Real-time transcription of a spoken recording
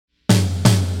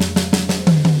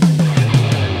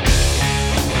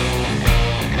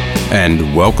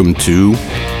and welcome to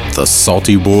the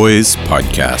Salty Boys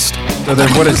Podcast. So then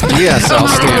what does DSL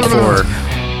stand for?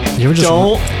 You ever just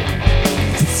Don't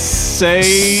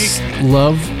say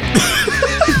love?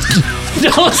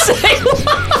 Don't say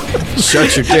love.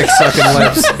 Shut your dick sucking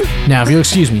lips. Now, if you'll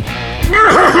excuse me.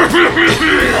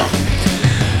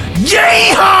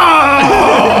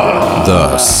 Yeehaw!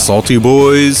 The Salty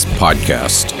Boys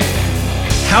Podcast.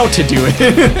 How to do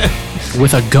it.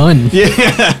 With a gun. Yeah.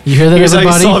 You hear that, Here's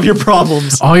everybody? how you solve your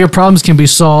problems. All your problems can be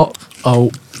solved.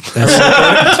 Oh. That's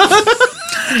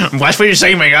Watch what you're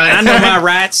saying, my guy. I know my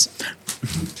rights.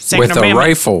 With a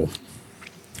rifle.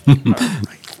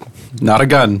 Not a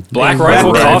gun. Black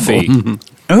Rifle Coffee.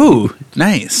 Oh,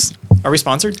 nice. Are we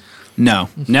sponsored? No.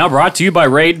 Now brought to you by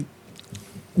Raid.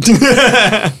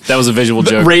 That was a visual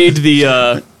joke. Raid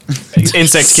the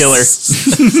insect killer.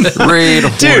 Raid,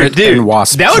 hornet, and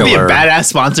wasp That would killer. be a badass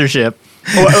sponsorship.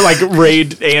 Or like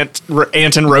raid ant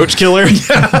and roach killer.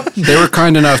 They were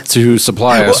kind enough to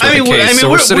supply us with a case, so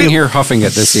we're sitting here huffing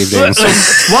it this evening. So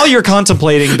While you're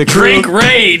contemplating the crew, Drink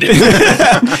Raid.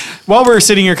 while we're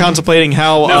sitting here contemplating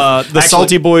how the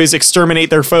Salty Boys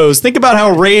exterminate their foes, think about how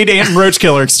Raid Ant and Roach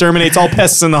Killer exterminates all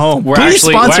pests in the home. We're Please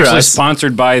actually sponsor us.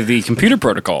 sponsored by the computer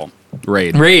protocol.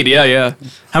 Raid. Raid, yeah.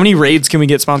 How many raids can we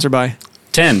get sponsored by?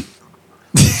 10.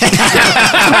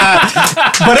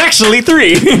 But actually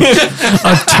 3.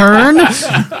 a turn?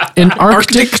 An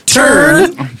Arctic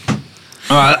turn?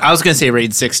 I was going to say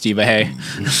raid 60, but hey.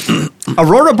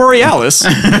 Aurora Borealis.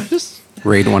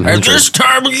 Raid 100.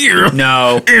 time of year.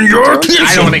 No. In your kitchen.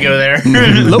 I don't want to go there.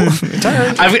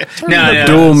 No.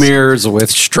 Dual mirrors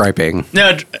with striping.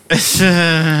 No.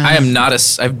 I am not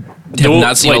I have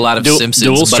not seen a lot of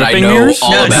Simpsons, but I stripping know mirrors?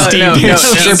 all about no.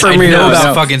 Stripper I know mirrors.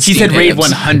 about fucking He steam said raid hams.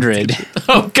 100.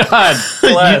 Oh, God.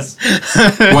 Bless.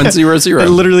 100. It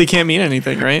literally can't mean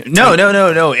anything, right? No.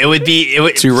 It would be.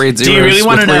 Two raid zeros. Do you really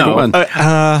want to with raid know? one.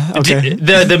 Okay.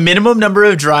 The minimum number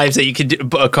of drives that you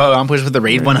could accomplish with the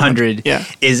RAID 100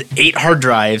 is 8 hard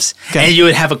drives, and you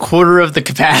would have a quarter of the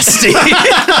capacity.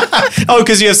 Oh,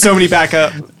 because you have so many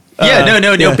backup.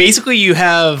 No. Basically, you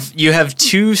have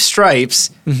 2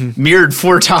 stripes mirrored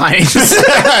 4 times.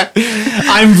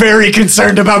 I'm very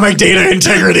concerned about my data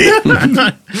integrity.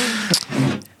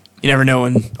 You never know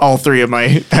when all 3 of my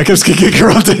backups could get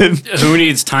corrupted. Who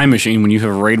needs Time Machine when you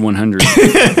have Raid 100?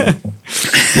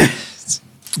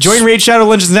 Join Raid Shadow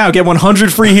Legends now. Get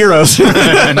 100 free heroes.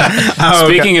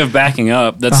 Speaking of backing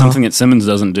up, that's something that Simmons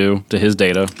doesn't do to his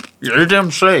data. You're damn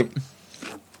straight.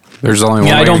 There's only one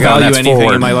way I don't to go, and value that's anything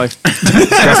forward. in my life. Go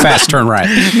fast, turn right.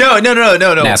 No.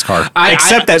 NASCAR.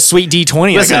 Except that sweet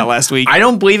D20 I got last week. I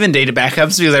don't believe in data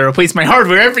backups because I replace my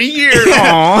hardware every year.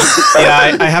 Yeah,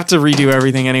 I have to redo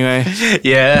everything anyway.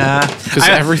 Yeah, Because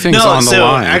everything's on the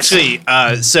line. Actually,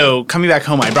 so coming back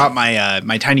home, I brought my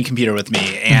my tiny computer with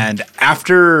me, and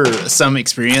after some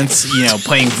experience,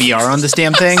 playing VR on this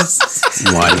damn thing,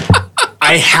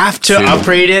 I have to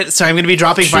upgrade it. So I'm going to be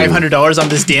dropping $500 on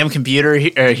this damn computer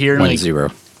here in 10.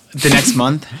 the next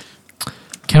month.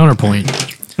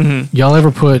 Counterpoint. Y'all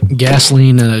ever put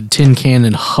gasoline in a tin can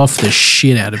and huff the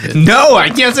shit out of it? No, I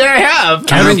can't say I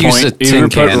have. I haven't used a You tin ever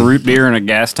put can. root beer in a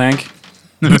gas tank?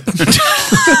 Well,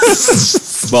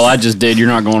 I just did. You're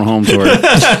not going home for it.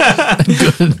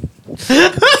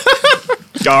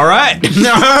 All right.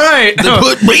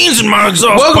 Put beans in my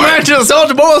exhaust Welcome pipe. back to the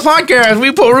Salted Boys podcast.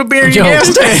 We put root beer in your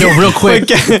gas tank. Yo, real quick.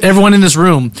 Everyone in this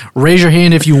room, raise your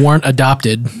hand if you weren't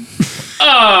adopted.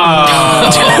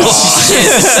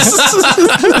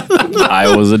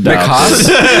 I was adopted.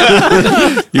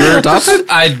 You were adopted?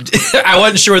 I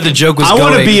wasn't sure where the joke was I going.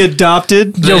 want to be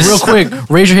adopted. Yo, real quick,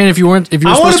 raise your hand if you were I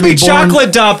supposed want to to be be born. chocolate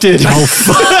adopted. Oh,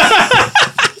 fuck.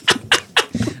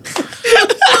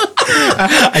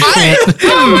 I can't.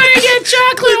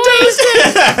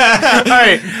 All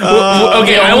right.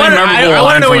 Okay. I want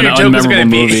to know what your joke is going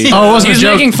to be. Oh, it wasn't a He's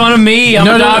joke. making fun of me. I'm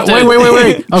No, adopted.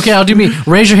 wait. Okay, I'll do me.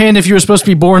 Raise your hand if you were supposed to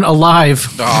be born alive.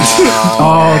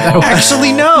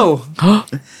 Actually, no.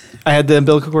 I had the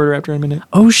umbilical cord wrapped around my neck.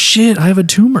 Oh, shit, I have a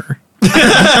tumor.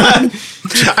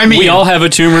 I mean, We all have a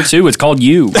tumor too. It's called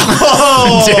you.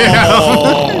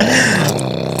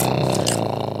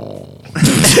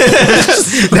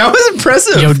 that was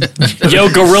impressive. Yo, Yo,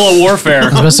 guerrilla warfare. I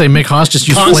was about to say, Mick Haas just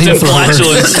used Constant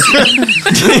flamethrowers.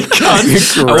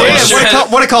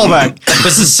 flatulence. What a callback.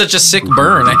 This is such a sick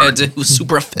burn. It was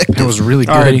super effective. It was really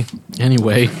good. Alrighty.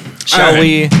 Anyway. Shall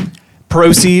we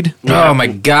proceed? Oh my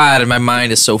god, my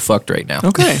mind is so fucked right now.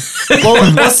 Okay.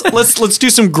 Well, let's do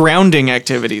some grounding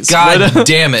activities. God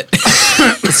damn it.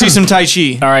 Let's do some Tai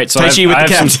Chi. All right, so Tai Chi with I the have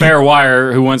some captain. spare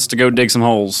wire. Who wants to go dig some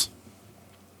holes?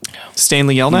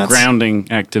 Stanley Yelnats?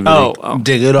 Grounding activity. Oh.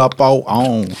 Dig it up.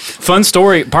 Oh. Fun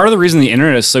story. Part of the reason the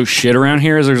internet is so shit around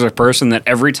here is there's a person that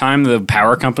every time the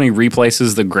power company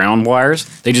replaces the ground wires,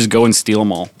 they just go and steal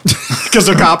them all. Because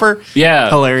they're copper? Yeah.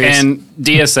 Hilarious. And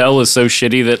DSL is so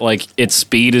shitty that like its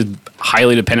speed is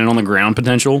highly dependent on the ground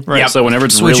potential. Right. So whenever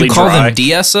it's So really would you call dry, them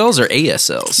DSLs or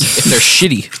ASLs if they're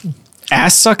shitty?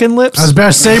 Ass sucking lips? I was about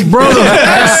to say, brother.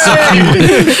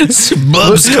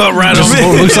 Bubs cut right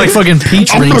on. Looks like fucking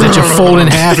peach rings that you fold in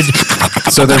half.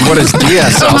 So then what does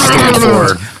DSL stand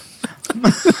for?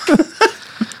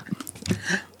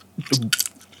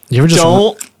 You ever just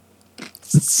Don't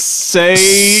say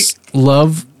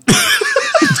love?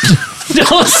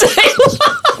 Don't say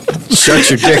Shut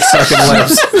your dick sucking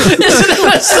lips.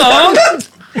 that song.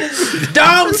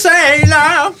 Don't say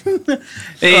love.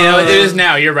 You know, it is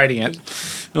now. You're writing it.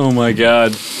 oh my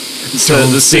god.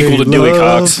 The sequel to Dewey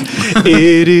Cox.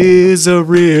 it is a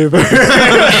river. All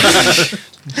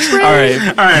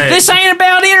right. This ain't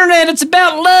about internet. It's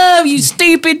about love. You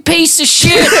stupid piece of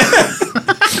shit.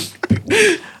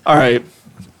 All right.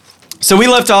 So we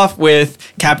left off with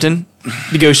Captain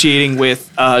negotiating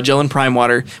with Jill and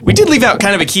Primewater. We did leave out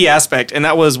kind of a key aspect, and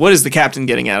that was, what is the Captain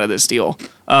getting out of this deal?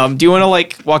 Do you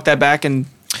want to walk that back and...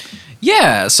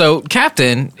 Yeah, so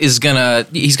Captain is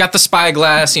he's got the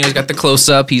spyglass, he's got the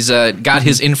close-up, he's got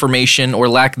his information, or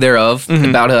lack thereof,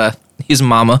 about his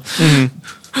mama.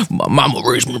 My mama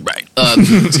raised me right.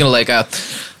 He's gonna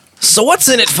so what's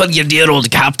in it for your dear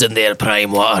old Captain there,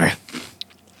 Primewater?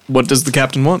 What does the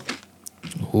Captain want?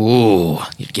 Ooh,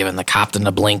 you're giving the Captain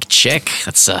a blank check.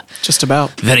 That's a Just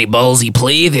about. very ballsy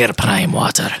play there,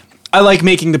 Primewater. I like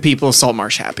making the people of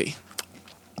Saltmarsh happy.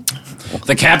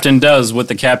 The captain does what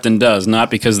the captain does, not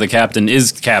because the captain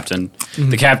is captain.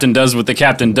 The captain does what the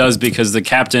captain does because the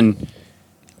captain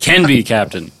can be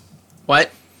captain.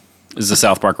 What? Is the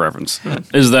South Park reference.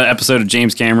 Is the episode of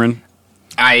James Cameron.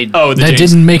 That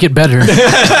didn't make it better.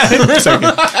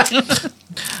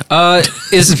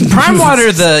 Is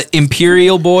Primewater the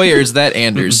Imperial boy, or is that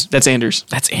Anders? That's Anders.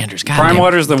 That's Anders. God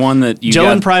Primewater's the one that you Jill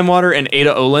got. and Primewater and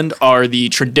Ada Oland are the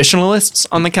traditionalists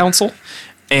on the council,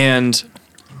 and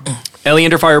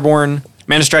Eleander Fireborn,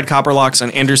 Manistrad Copperlocks,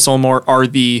 and Anders Solmore are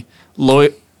the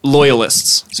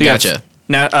loyalists. So you Gotcha.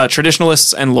 have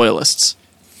traditionalists and loyalists.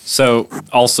 So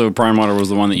also Primewater was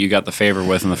the one that you got the favor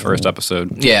with in the first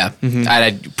episode. Yeah,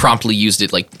 I promptly used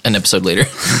it an episode later.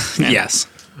 Yes.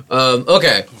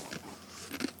 Okay.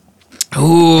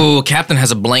 Ooh, Captain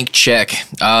has a blank check.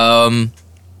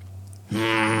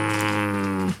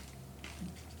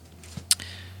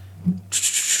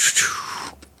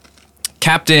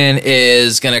 Captain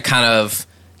is gonna kind of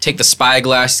take the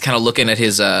spyglass. He's kind of looking at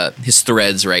his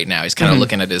threads right now. He's kind of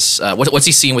looking at his what's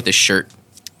he seeing with his shirt?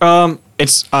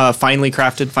 It's finely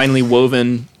crafted, finely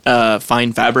woven,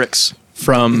 fine fabrics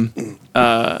from.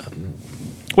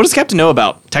 What does Captain know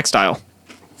about textile?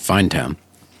 Finetown.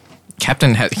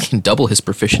 Captain can double his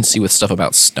proficiency with stuff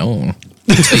about stone.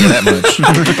 I'll tell you that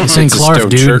much. St. Clark,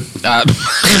 dude.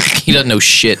 He doesn't know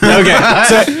shit. Okay,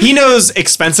 so he knows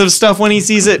expensive stuff when he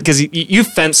sees it because you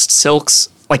fenced silks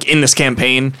in this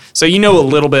campaign, so you know a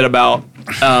little bit about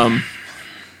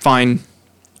fine.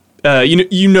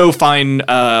 You know fine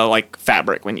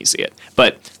fabric when you see it,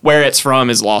 but where it's from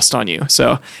is lost on you.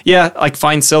 So yeah,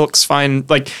 fine silks, fine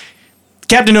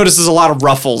Captain notices a lot of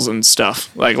ruffles and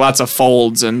stuff, lots of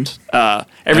folds and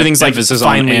everything's emphasis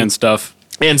finely on and stuff.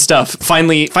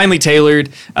 finely tailored.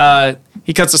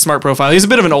 He cuts a smart profile. He's a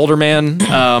bit of an older man,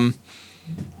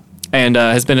 and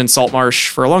has been in Saltmarsh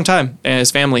for a long time, and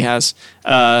his family has.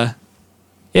 Yeah.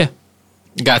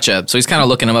 Gotcha. So he's kind of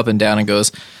looking him up and down and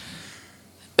goes,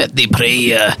 bet they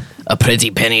pay a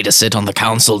pretty penny to sit on the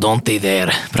council, don't they there,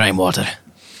 Primewater?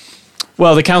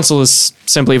 Well, the council is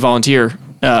simply a volunteer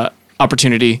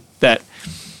opportunity that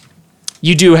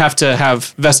you do have to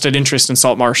have vested interest in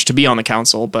Saltmarsh to be on the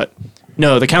council, but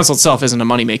no, the council itself isn't a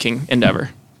money-making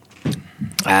endeavor.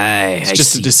 It's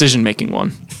just a decision-making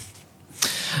one.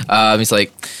 He's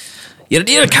like, your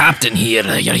dear Captain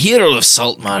here, your hero of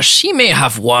Saltmarsh, he may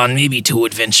have one, maybe two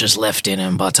adventures left in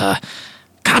him, but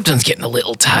Captain's getting a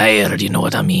little tired, you know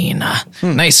what I mean?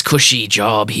 Nice cushy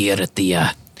job here at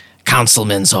the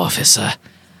councilman's office.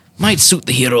 Might suit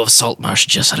the hero of Saltmarsh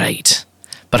just right.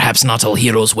 Perhaps not all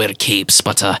heroes wear capes,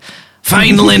 but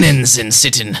fine linens and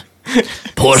sit in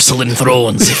porcelain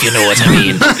thrones, if you know what I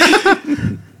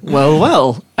mean.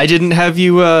 Well, I didn't have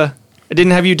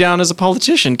you down as a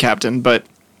politician, Captain, but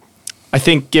I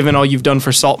think given all you've done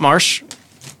for Saltmarsh,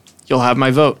 you'll have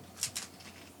my vote.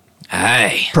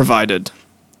 Aye. Provided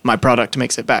my product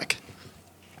makes it back.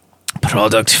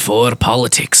 Product for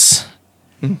politics.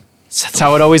 That's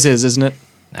how it always is, isn't it?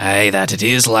 Aye, that it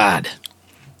is, lad.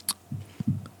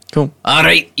 Cool. All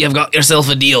right, you've got yourself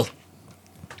a deal.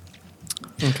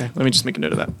 Okay, let me just make a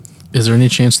note of that. Is there any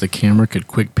chance the camera could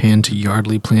quick pan to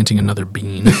Yardley planting another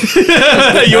bean? You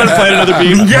want to plant another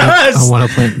bean? Yes. I want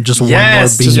to plant just one more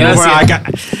Yes, bean.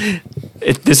 yes.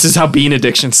 This is how bean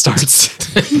addiction starts.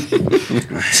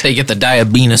 So you get the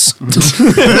diabetes.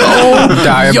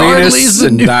 Diabetes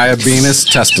and diabetes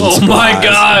testing Oh my supplies.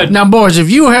 God! Now, boys, if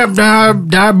you have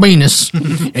diabetes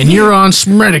and you're on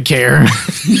Medicare,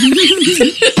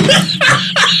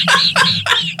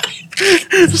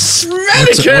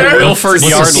 Wilford what's a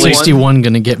Yardley. 61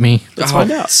 going to get me? Let's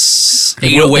find out.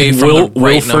 8 away from the right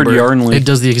Wilford number. Yardley. It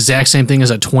does the exact same thing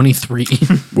as a 23.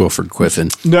 Wilford Quiffin.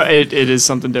 No, it is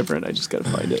something different. I just gotta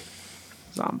find it.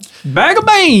 Bag of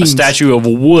beans. A statue of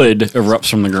wood erupts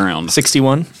from the ground.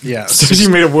 61. Yeah. You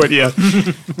made of wood. Yeah.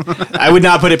 I would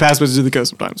not put it past Wizards of the Coast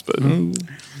sometimes, but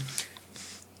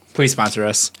Please sponsor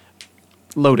us.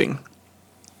 loading.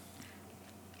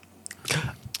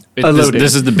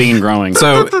 This is the bean growing.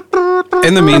 So,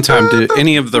 in the meantime, do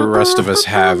any of the rest of us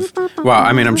have? Well,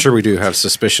 I mean, I'm sure we do have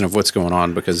suspicion of what's going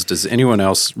on because does anyone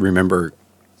else remember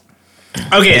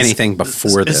Okay. anything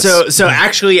before this? So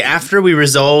actually, after we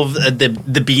resolve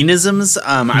the beanisms,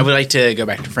 I would like to go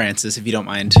back to Francis, if you don't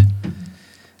mind.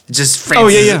 Just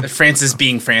Francis, yeah. Francis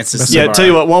being Francis. Yeah, Savara. tell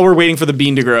you what, while we're waiting for the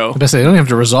bean to grow, Best they don't have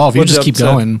to resolve. You What's just up, keep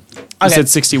so- going. I said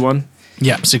 61.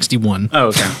 Yeah, 61. Oh,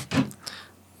 okay.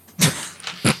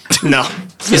 No.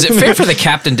 Is it fair for the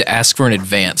captain to ask for an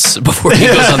advance before he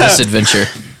goes on this adventure?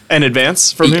 An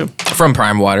advance from who? From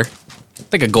Prime Water.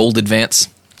 Like a gold advance.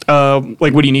 Like,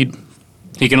 what do you need?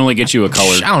 He can only get you a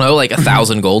color. I don't know, like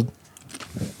 1,000 gold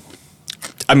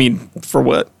I mean, for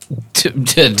what? to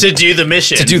To do the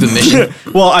mission. do the mission.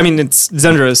 Well, I mean, it's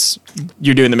Zendra's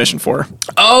you're doing the mission for.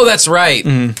 Oh, that's right.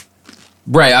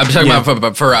 Right, I'm talking Yeah.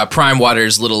 about for Prime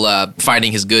Water's little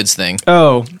finding his goods thing.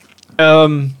 Oh,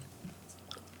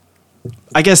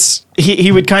 I guess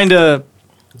he would kind of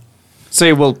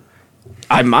say, well,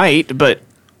 I might, but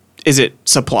is it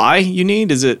supply you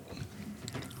need? Is it,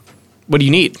 what do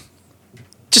you need?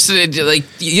 Just like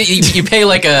you pay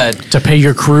like a To pay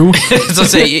your crew? so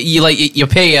say you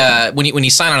pay when you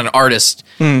sign on an artist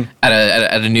at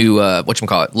a new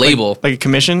whatchamacallit label. Like a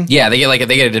commission? Yeah, they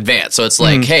get an advance. So it's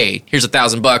like, hey, here's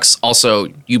 $1,000. Also,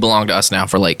 you belong to us now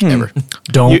for like ever.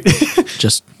 Don't.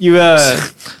 Just You,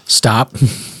 stop.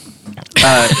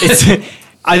 it's,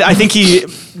 I think he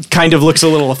kind of looks a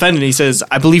little offended. He says,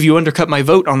 I believe you undercut my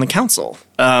vote on the council.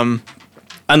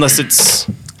 Unless it's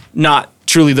not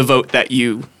truly the vote that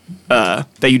you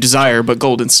desire, but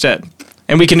gold instead.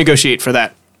 And we can negotiate for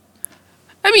that.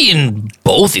 I mean,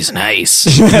 both is nice.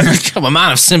 I'm a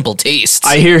man of simple tastes.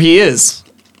 I hear he is.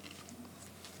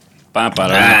 Bum, ba,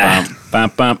 da, bum,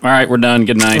 bum, bum. All right, we're done.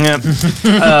 Good night. Yeah.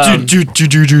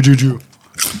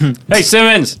 Hey,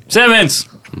 Simmons,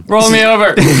 roll me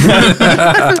over.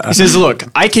 He says, look,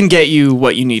 I can get you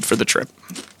what you need for the trip,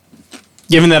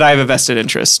 given that I have a vested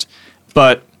interest,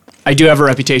 but I do have a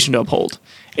reputation to uphold.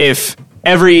 If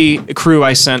every crew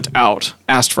I sent out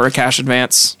asked for a cash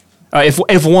advance,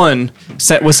 if one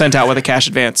was sent out with a cash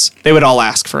advance, they would all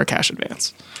ask for a cash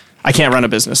advance. I can't run a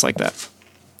business like that.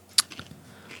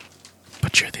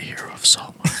 But you're the hero of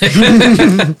Salt.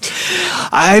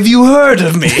 Have you heard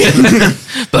of me?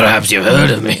 Perhaps you've heard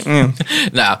of me.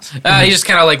 No, he's just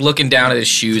kind of like looking down at his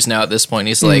shoes now at this point.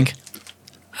 He's like,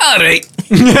 all right.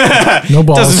 No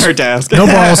balls. Doesn't hurt to ask. No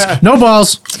balls. No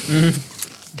balls.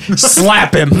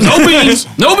 Slap him. No beans.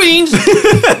 No beans.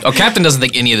 Oh, Captain doesn't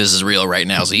think any of this is real right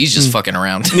now, so he's just fucking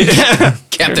around.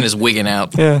 Captain is wigging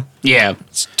out. Yeah. Yeah.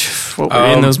 What were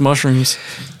in those mushrooms?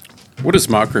 What does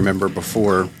Mock remember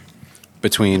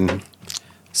between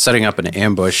setting up an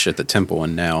ambush at the temple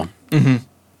and now?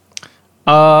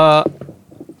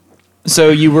 So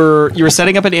you were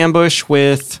setting up an ambush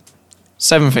with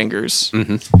Seven Fingers.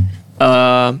 Then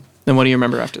what do you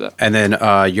remember after that? And then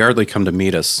Yardley come to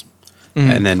meet us,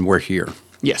 and then we're here.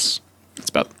 Yes. That's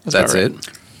about That's right. it.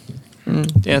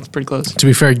 Yeah, it's pretty close. To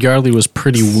be fair, Yardley was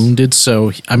pretty wounded,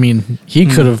 so, I mean, he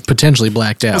could have potentially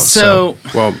blacked out. So,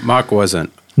 Well, Mock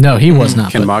wasn't. No, he was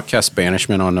not. Can But Mock cast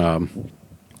banishment on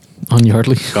on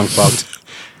Yardley? Gunkbog?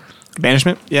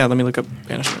 Banishment? Yeah, let me look up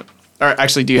banishment. All right,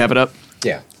 actually, do you have it up?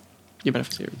 Yeah. You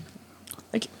benefit here.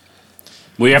 Thank you.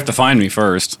 Well, you have to find me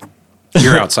first.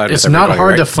 You're outside with It's not everybody,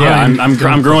 hard to right? find. Yeah,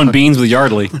 I'm growing beans with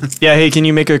Yardley. Yeah, hey, can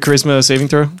you make a charisma saving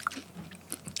throw?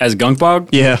 As Gunkbog?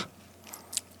 Yeah.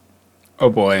 oh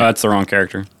boy. That's the wrong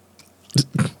character.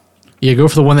 Yeah, go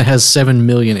for the one that has 7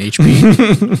 million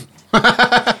HP.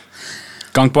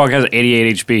 Gunkbog has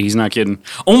 88 HP. He's not kidding.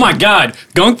 Oh my god,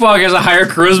 Gunkbog has a higher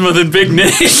charisma than Big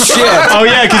Nick. Shit. Oh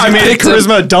yeah, because you made a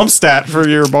charisma dump stat for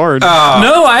your bard.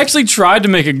 No, I actually tried to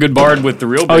make a good bard with the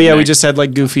real Big Oh yeah, Nick. we just had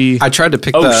like goofy. I tried to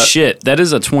pick Oh that. shit, that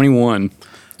is a 21.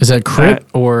 Is that crit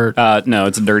or? No,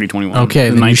 it's a dirty 21. Okay, It's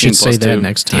then you 19 should say plus that 2.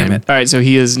 next time. All right, so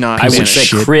he is not. I would banished. say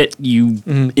Shit. crit, you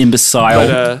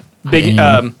imbecile. But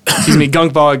excuse me,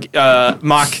 Gunkbog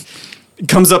Mock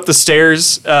comes up the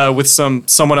stairs with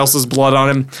someone else's blood on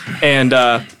him, and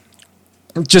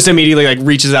just immediately like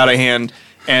reaches out a hand,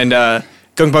 and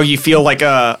Gunkbog, you feel like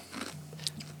I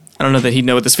don't know that he'd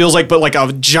know what this feels like, but like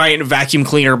a giant vacuum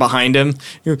cleaner behind him,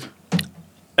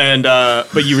 and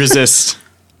but you resist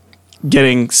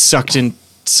getting sucked in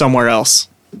somewhere else.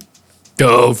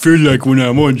 Oh, I feel like when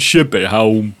I'm on ship at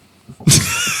home.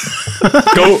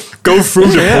 Go through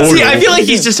the portal. See, I feel like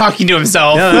he's just talking to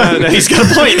himself. No, he's got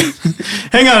a point.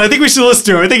 Hang on, I think we should listen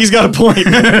to him. I think he's got a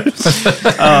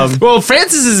point. Well,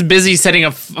 Francis is busy setting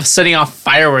off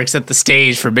fireworks at the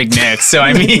stage for Big Nick. So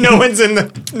I mean, No one's in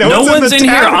the. No one's in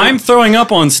here. tavern. I'm throwing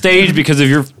up on stage because of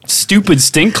your stupid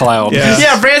stink cloud. Yeah.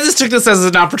 yeah, Francis took this as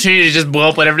an opportunity to just blow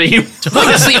up whatever he.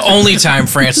 That's the only time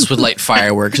Francis would light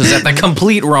fireworks is at the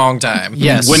complete wrong time.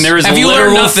 Yes. When there is Have you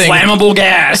learned literal nothing? flammable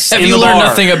gas Have in you the learned bar.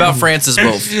 nothing about Francis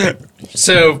both?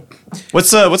 So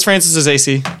What's Francis's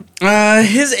AC?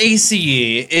 his ACE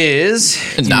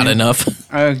is. Not enough.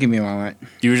 Give me a moment.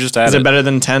 You were just at Is it better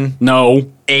than 10?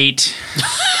 No. 8.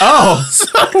 Oh,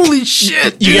 Holy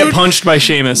shit! you get punched by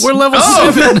Seamus. We're level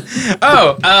 7.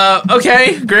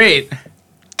 Okay, great.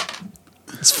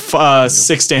 It's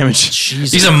 6 damage.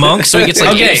 He's a monk, so he gets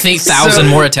like Okay, 8,000 so-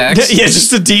 more attacks. Yeah,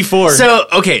 just a D4.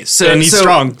 So And he's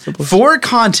strong. For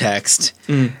context,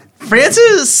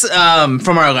 Francis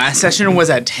from our last session was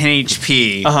at 10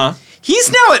 HP. Uh-huh.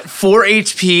 He's now at 4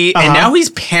 HP, and now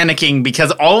he's panicking because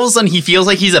all of a sudden he feels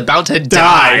like he's about to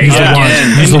die. Use the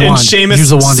wand. Use the And wand. Seamus Use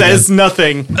the wand says again.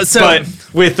 nothing, So- but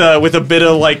with a bit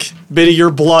of your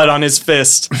blood on his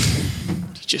fist,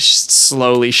 he just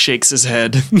slowly shakes his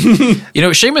head. You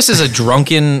know, Seamus is a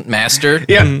drunken master.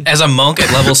 Yeah. As a monk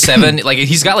at level 7, like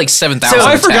he's got like 7,000 I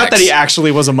attacks. forgot that he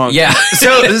actually was a monk. Yeah.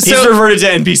 He's reverted to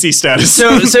NPC status.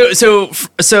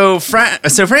 So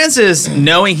Francis,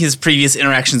 knowing his previous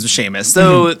interactions with Seamus,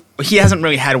 though he hasn't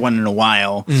really had one in a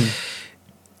while.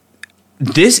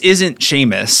 This isn't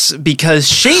Seamus because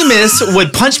Seamus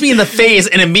would punch me in the face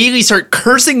and immediately start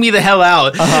cursing me the hell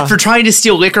out for trying to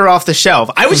steal liquor off the shelf.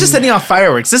 I was just setting off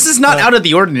fireworks. This is not out of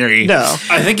the ordinary. No.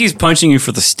 I think he's punching you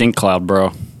for the stink cloud,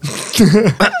 bro.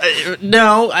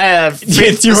 No. Do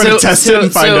you want to test it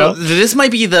and find out? This might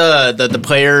be the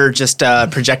player just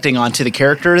projecting onto the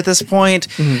character at this point.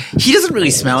 He doesn't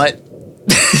really smell it.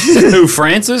 Who,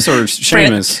 Francis or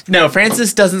Seamus? No,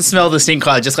 Francis doesn't smell the stink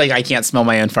cloud, just like I can't smell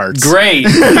my own farts. Great.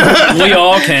 We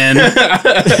all can.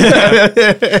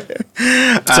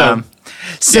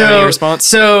 Any response?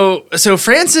 So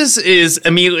Francis is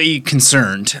immediately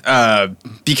concerned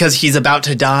because he's about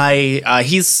to die.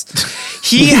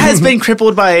 He has been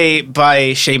crippled by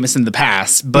Seamus in the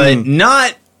past, but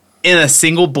not in a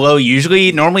single blow.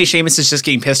 Usually, normally Seamus is just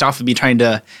getting pissed off and be trying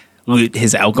to loot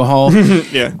his alcohol.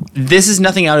 Yeah. This is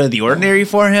nothing out of the ordinary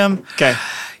for him. Okay.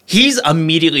 He's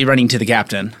immediately running to the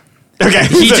captain. Okay.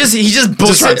 He just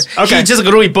books Just runs. it. Okay. He just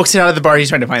literally books it out of the bar. He's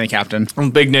trying to find the captain.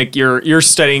 Big Nick, you're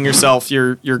steadying yourself.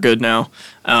 You're good now.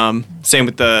 Same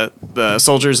with the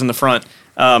soldiers in the front.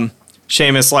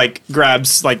 Seamus like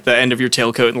grabs like the end of your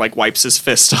tailcoat and like wipes his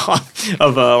fist off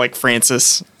of like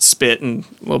Francis spit and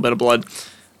a little bit of blood.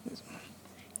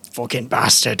 Fucking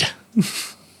bastard.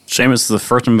 Seamus is the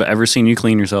first time I've ever seen you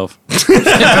clean yourself.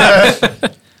 I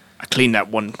cleaned that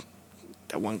one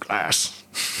glass.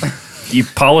 You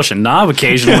polish a knob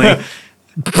occasionally.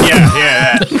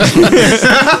 Yeah.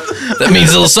 That means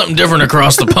a little something different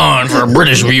across the pond for our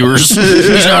British viewers.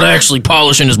 He's not actually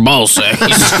polishing his ball sack.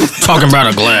 He's talking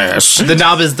about a glass. The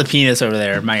knob is the penis over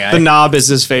there, my guy. The knob is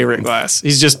his favorite glass.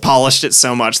 He's just polished it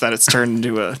so much that it's turned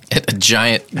into a A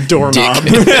giant doorknob.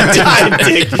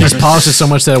 He's polished it so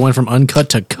much that it went from uncut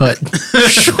to cut.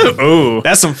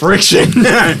 That's some friction.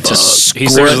 He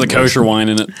serves the kosher wine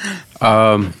in it.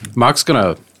 Mock's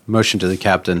gonna motion to the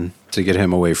captain to get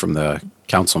him away from the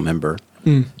council member.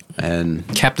 And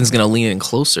Captain's gonna lean in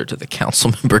closer to the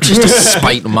council member just to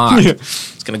spite Mock.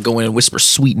 He's gonna go in and whisper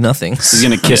sweet nothings. He's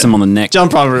going to kiss him on the neck. John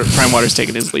Primewater's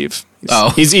taking his leave. Oh.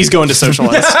 He's going to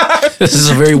socialize. This is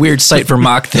a very weird sight for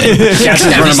Mock then.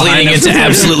 Captain's leaning into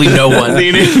absolutely no one.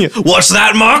 What's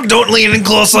that, Mock? Don't lean in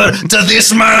closer to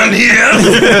this man here.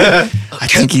 I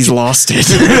think he's lost it.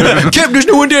 Captain, there's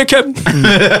no one there, Captain.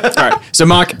 All right. So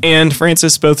Mock and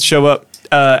Francis both show up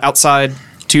outside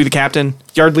to the captain.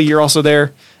 Yardley, you're also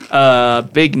there.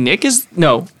 Big Nick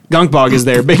Gunkbog is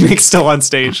there. Big Nick's still on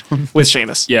stage with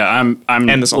Seamus. Yeah, I'm And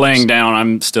the laying soldiers. down.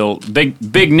 I'm still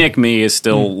Big Nick. Me is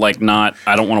still like not.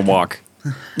 I don't want to walk.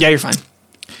 Yeah, you're fine.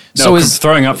 No, So 'cause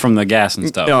throwing up from the gas and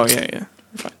stuff. Oh, yeah.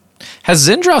 Has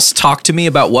Zendros talked to me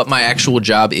about what my actual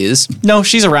job is? No,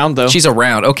 she's around though. She's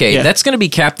around. Okay, Yeah. that's going to be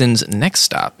Captain's next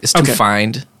stop, is to Okay.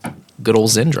 find good old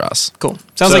Zendros. cool.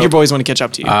 Sounds So- like your boys want to catch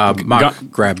up to you. Mock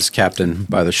grabs Captain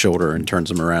by the shoulder and turns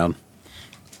him around.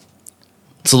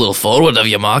 It's a little forward of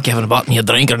you, Mark. You haven't bought me a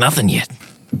drink or nothing yet.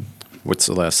 What's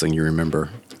the last thing you remember?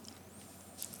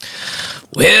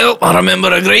 Well, I remember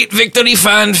a great victory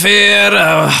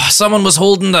fanfare. Someone was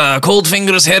holding the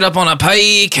Coldfinger's head up on a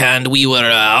pike, and we were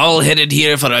all headed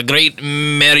here for a great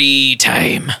merry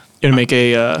time. You're gonna make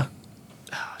a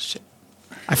shit.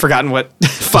 I've forgotten what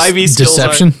 5e skills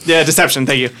Deception? are. Yeah, deception.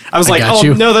 Thank you. I was I like, got oh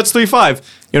you. no, that's 3-5.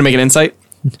 You wanna make an insight?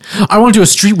 I want to do a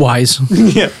streetwise.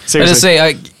 Yeah, I seriously. just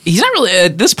say, he's not really,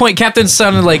 at this point, Captain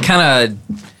sounded like kind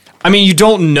I mean, you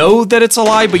don't know that it's a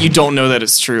lie, but you don't know that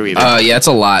it's true either. of, yeah, it's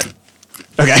a lot.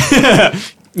 Okay.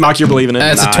 Mock, you're believing it.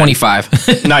 That's a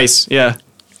 25. Nice. Yeah.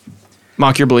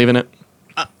 Mock, you're believing it.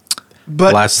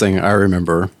 But Last thing I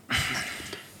remember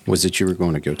was that you were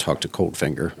going to go talk to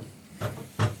Coldfinger.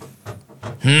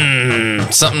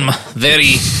 Something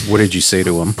very, What did you say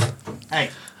to him?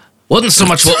 wasn't so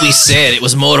much what we said, it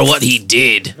was more what he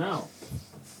did. All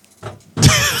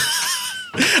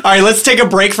right, let's take a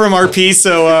break from RP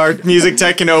so our music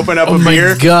tech can open up Oh a my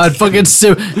beer. god, fucking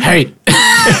Hey,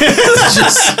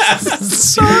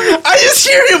 I just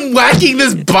hear him whacking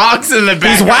this box in the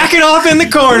back. He's whacking off in the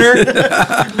corner.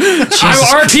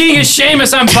 I'm RPing as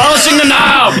Seamus. I'm polishing the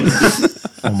knob.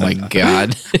 Oh my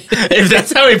god. If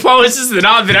that's how he polishes the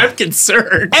knob, then I'm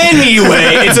concerned. Anyway,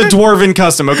 it's a dwarven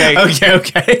custom, okay?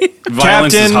 Okay.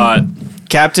 Violence is Captain- hot.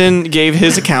 Captain gave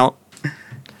his account.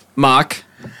 Mock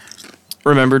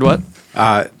remembered what?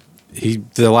 The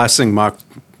last thing Mock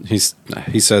he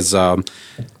says,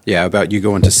 about you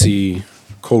going to see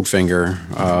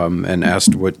Coldfinger, and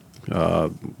asked what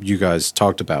you guys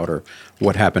talked about or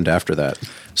what happened after that.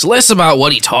 It's less about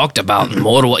what he talked about and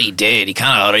more what he did. He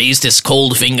kind of raised his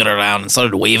cold finger around and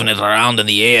started waving it around in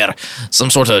the air. Some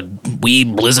sort of wee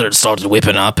blizzard started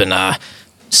whipping up and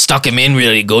stuck him in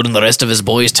really good, and the rest of his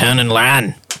boys turned and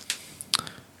ran.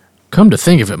 come to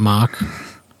think of it, Mark.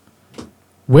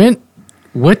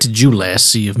 What did you last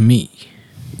see of me?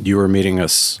 You were meeting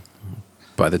us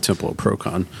by the Temple of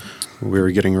Procon. We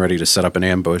were getting ready to set up an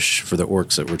ambush for the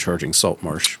orcs that were charging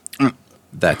Saltmarsh.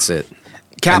 That's it.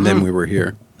 Captain, And then we were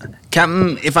here.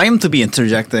 Captain, if I am to be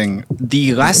interjecting,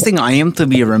 the last thing I am to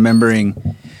be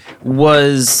remembering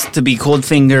was to be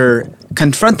Coldfinger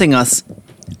confronting us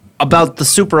about the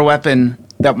super weapon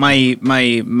that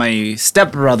my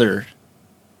stepbrother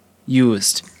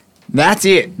used. That's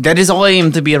it. That is all I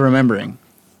am to be remembering.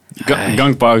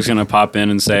 Gunkbog's gonna pop in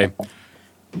and say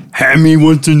Hammy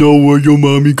wants to know where your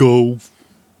mommy goes.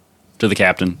 to the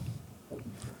captain,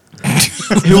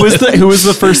 Who was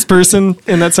the first person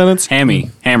in that sentence?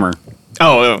 Hammer.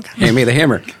 Oh, Hammy the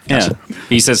hammer. Yeah,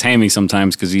 he says hammy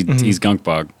sometimes because he's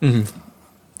Gunkbog.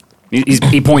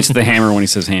 He points to the hammer when he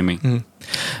says hammy.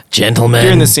 Gentlemen.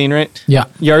 you're in the scene, right? Yeah.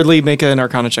 Yardley, make an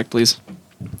Arcana check, please.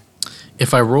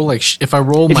 If I roll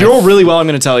If you roll really well, I'm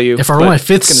going to tell you. if I roll my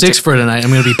fifth six for tonight, I'm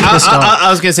going to be pissed off.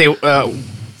 I was gonna say.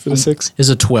 Is it a 6? Is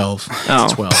a 12. Oh.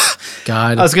 It's 12.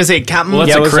 God. I was gonna say, Captain. Well,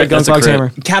 Yeah, that's it a was crit. like That's a Gunkbog's crit.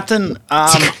 hammer.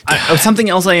 Captain. Something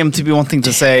else I am to be wanting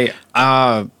to say.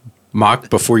 Mock,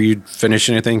 before you finish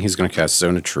anything, he's going to cast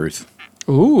Zone of Truth.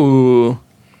 Ooh,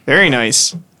 very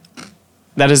nice.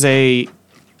 That is a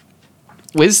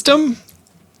wisdom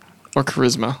or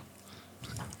charisma.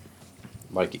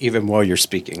 Like, even while you're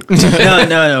speaking.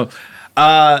 No.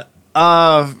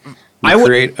 You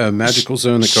create a magical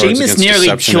zone that guards Seamus against nearly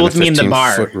deception killed in a me in the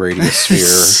bar. 15-foot radius sphere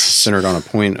centered on a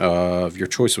point of your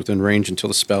choice within range until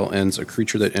the spell ends. A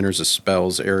creature that enters a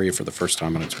spell's area for the first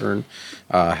time on a turn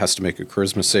has to make a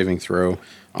charisma saving throw.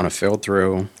 On a failed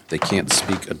throw, they can't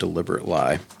speak a deliberate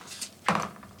lie.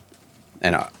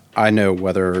 And I know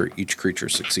whether each creature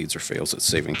succeeds or fails its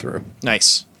saving throw.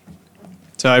 Nice.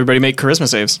 So everybody make charisma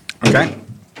saves. Okay.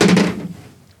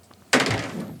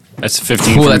 That's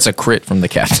 15. Ooh, from- that's a crit from the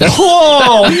captain.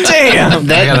 Oh, damn.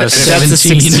 I got a That's a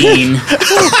 17. 16.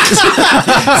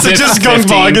 So just 15.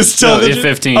 Gunkbog is still No, it's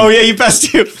 15. Oh, yeah, you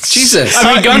passed you. Jesus.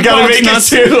 I mean, you gotta Gunkbog's make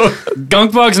not- it too.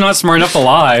 Gunkbog's not smart enough to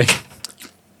lie.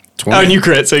 20. Oh, and you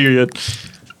crit, so you're good.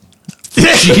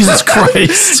 Jesus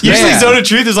Christ. Usually Yeah. Zone of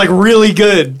Truth is like really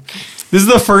good. This is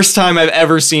the first time I've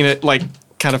ever seen it like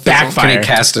kind of Backfire. Can he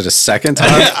cast it a second time?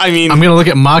 I mean, I'm gonna look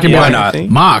at Mock and Why be not? like,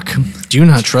 Mock, do you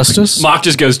not trust us? Mock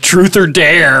just goes truth or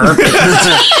dare.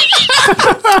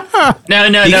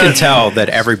 No, He can tell that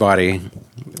everybody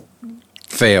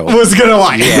failed. was gonna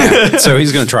lie. Yeah. So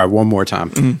he's going to try one more time.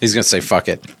 He's going to say, fuck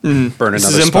it. Burn another is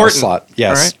spell important. slot.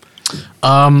 Yes.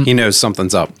 He knows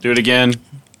something's up. Do it again.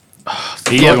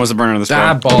 He wants to burn another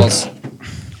spell. balls.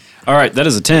 All right, that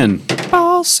is a 10.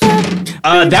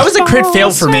 that was a crit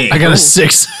fail for me. I got a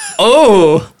 6.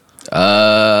 Oh.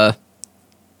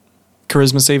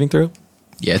 Charisma saving throw.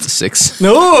 Yeah, it's a 6.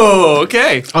 No.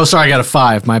 Okay. Oh, sorry, I got a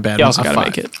 5. My bad. You also A gotta 5.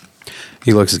 make it.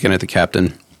 He looks again at the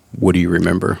captain. What do you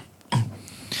remember?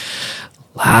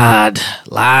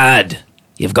 Lad,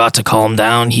 you've got to calm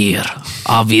down here.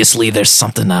 Obviously, there's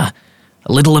something a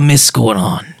little amiss going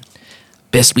on.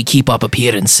 Best we keep up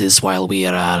appearances while we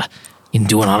are in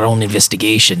doing our own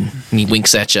investigation. And he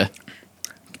winks at you.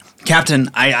 Captain,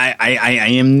 I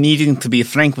am needing to be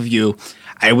frank with you.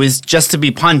 I was just to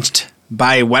be punched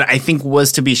by what I think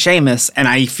was to be Seamus, and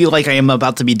I feel like I am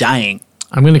about to be dying.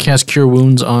 I'm gonna cast Cure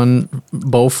Wounds on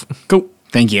both. Go.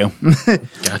 Thank you.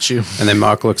 Got you. And then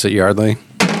Mock looks at Yardley.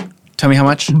 Tell me how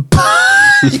much? You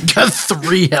got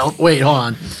 3 health. Wait, hold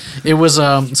on. It was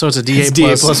so it's a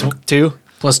D8 plus 2.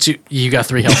 plus 2. You got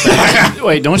 3 health back.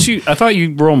 Wait, don't you? I thought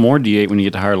you roll more d8 when you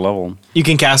get to higher level. You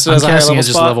can cast it I'm as a higher casting level as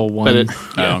just spot, level 1. but it,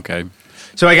 Oh, okay.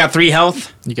 So I got 3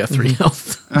 health? You got 3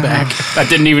 health back. That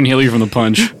didn't even heal you from the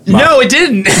punch. No, it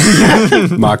didn't.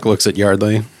 Mock looks at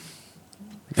Yardley.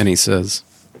 And he says,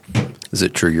 is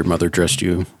it true your mother dressed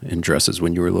you in dresses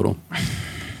when you were little?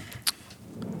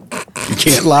 You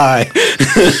can't lie.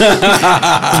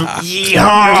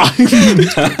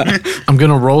 I'm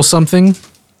gonna roll something.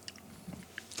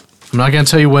 I'm not gonna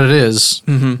tell you what it is,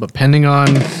 but depending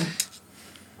on.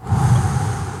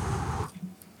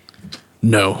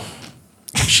 No,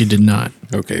 she did not.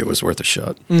 Okay, it was worth a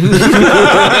shot. that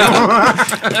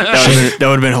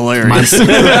would have been hilarious.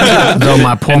 Though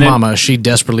my poor mama, she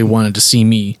desperately wanted to see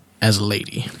me as a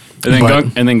lady. And then, But-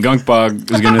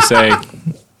 Gunkbog is going to say,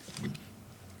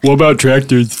 what about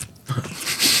tractors?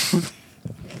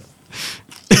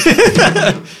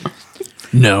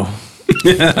 No,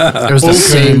 it was the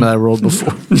same that I rolled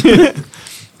before.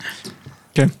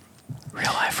 Okay.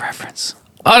 Real life reference.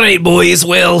 All right, boys.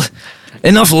 Well,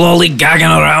 enough lollygagging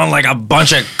around like a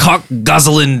bunch of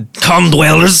cock-guzzling cum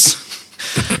dwellers.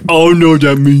 Oh, no,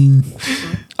 that mean.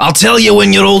 I'll tell you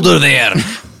when you're older there.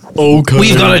 Okay.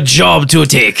 We've got a job to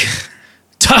take.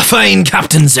 To find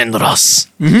Captain Zendros.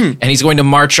 And he's going to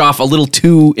march off a little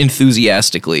too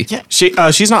enthusiastically. Yeah,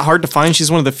 she's not hard to find. She's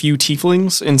one of the few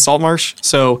tieflings in Saltmarsh.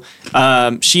 So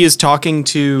she is talking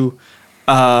to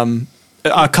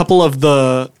a couple of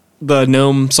the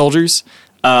gnome soldiers,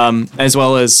 as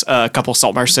well as a couple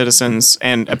Saltmarsh citizens,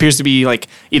 and appears to be like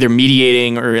either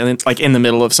mediating or like in the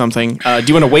middle of something. Do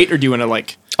you want to wait or do you want to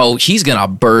like? Oh, he's going to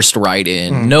burst right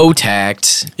in. No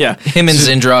tact. Yeah. Him and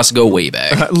Zendros go way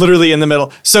back. Literally in the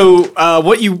middle. So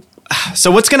what's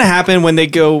going to happen when they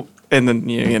go and then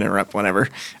you interrupt whenever?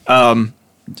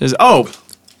 Says, oh,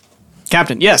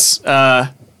 Captain, yes.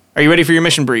 Are you ready for your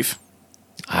mission brief?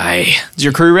 Aye. Is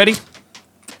your crew ready?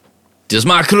 Does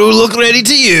my crew look ready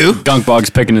to you? Gunkbog's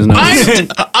picking his nose.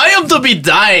 I am to be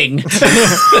dying.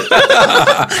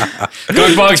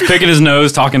 Gunkbog's picking his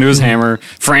nose, talking to his hammer.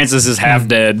 Francis is half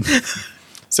dead.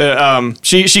 So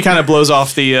she kind of blows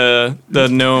off the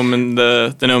gnome and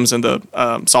the gnomes and the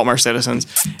Saltmarsh citizens,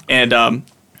 and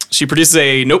she produces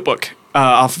a notebook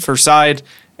off of her side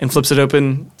and flips it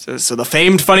open. So the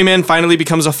famed funny man finally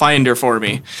becomes a finder for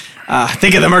me.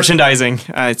 Think of the merchandising.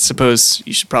 I suppose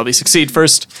you should probably succeed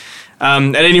first.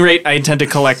 At any rate, I intend to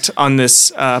collect on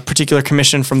this particular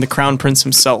commission from the Crown Prince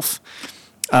himself,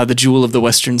 the Jewel of the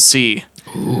Western Sea.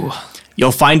 Ooh.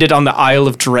 You'll find it on the Isle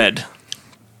of Dread.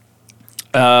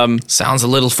 Sounds a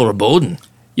little foreboding.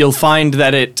 You'll find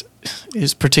that it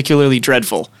is particularly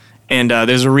dreadful, and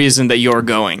there's a reason that you're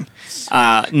going.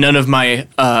 None of my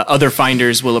other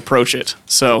finders will approach it,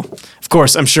 so of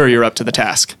course I'm sure you're up to the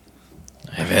task.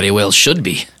 I very well should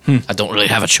be. I don't really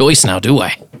have a choice now, do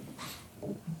I?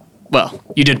 Well,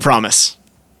 you did promise.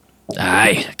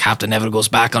 Aye, Captain never goes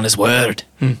back on his word.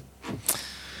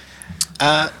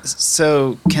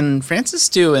 So can Francis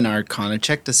do an Arcana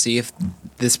check to see if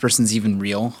this person's even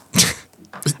real?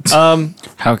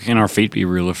 How can our feet be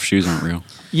real if shoes aren't real?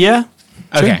 Yeah.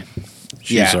 Okay.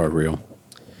 Shoes are real.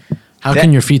 How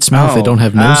can your feet smell if they don't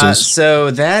have noses?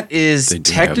 So that is They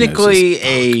do have technically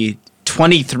a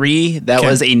 23. That Okay.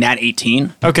 was a nat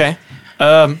 18. Okay.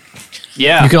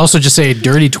 Yeah. You could also just say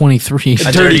dirty 23. A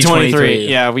dirty 23.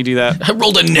 Yeah, we do that. I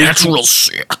rolled a natural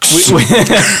 6. We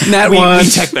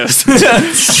check those.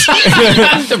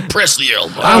 Press the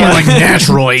elbow. I don't like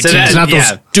natural 18s, not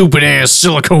those stupid ass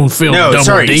silicone filled No, double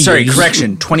sorry, Ds.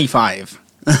 correction, 25.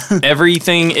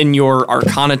 Everything in your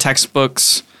Arcana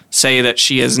textbooks say that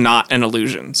she is not an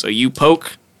illusion. So you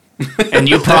poke and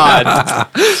you prod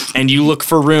and you look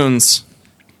for runes.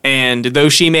 And though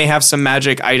she may have some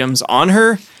magic items on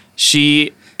her,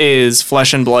 she is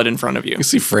flesh and blood in front of you. You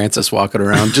see Francis walking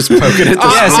around just poking at the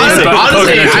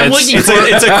Honestly, I'm looking for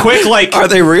It's a quick like Are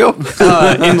they real?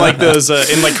 in like those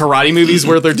in like karate movies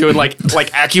where they're doing like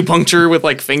acupuncture with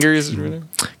like fingers. Can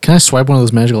I swipe one of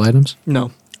those magical items?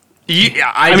 No,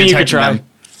 I mean you could detected try. them.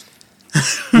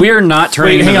 We're not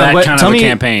turning into that kind tell of a me,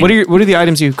 campaign. What are the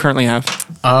items you currently have?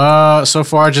 So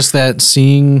far just that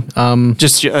seeing.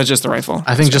 Just the rifle.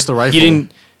 I think just the rifle. You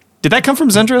didn't. Did that come from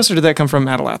Zendros or did that come from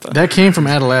Atalatha? That came from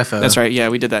Atalatha. That's right. Yeah,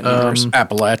 we did that in universe.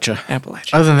 Appalachia.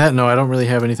 Appalachia. Other than that, no, I don't really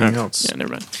have anything else. Yeah,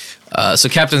 never mind. So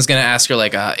Captain's gonna ask her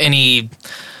like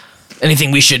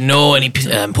anything we should know, any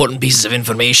important pieces of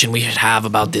information we should have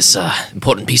about this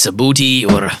important piece of booty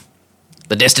or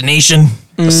the destination.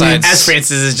 Besides, As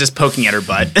Francis is just poking at her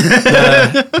butt.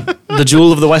 The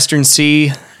Jewel of the Western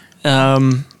Sea.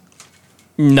 None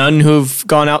who've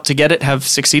gone out to get it have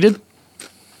succeeded,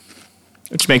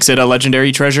 which makes it a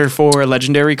legendary treasure for a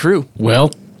legendary crew.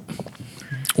 Well,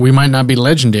 we might not be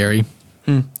legendary,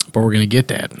 but we're going to get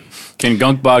that. Can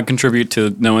Gunkbog contribute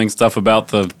to knowing stuff about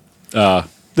the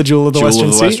The Jewel of the, Jewel of Western,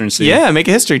 the sea? Western Sea? Yeah, make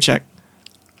a history check.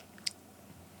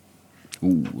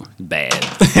 Ooh, bad?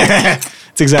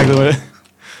 That's exactly what it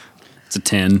It's a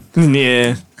 10.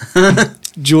 Yeah.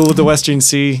 Jewel of the Western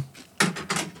Sea.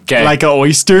 Okay. Like an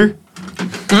oyster.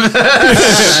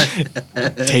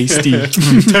 Tasty.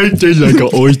 like an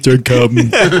oyster cum.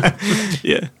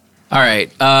 Yeah. all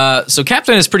right. So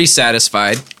Captain is pretty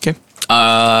satisfied. Okay.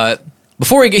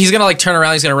 Before he's gonna like turn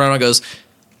around, he's gonna run around and goes,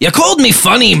 "You called me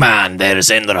funny man there,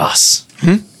 Zendros.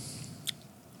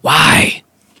 Why?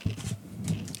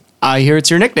 I hear it's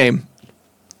your nickname.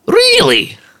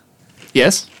 Really?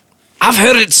 Yes. I've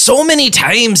heard it so many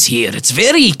times here. It's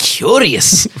very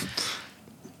curious.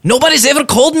 Nobody's ever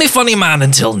called me funny man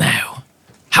until now.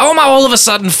 How am I all of a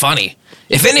sudden funny?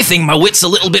 If anything, my wit's a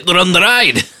little bit run the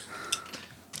ride.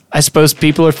 I suppose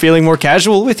people are feeling more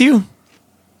casual with you.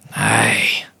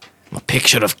 Aye, I'm a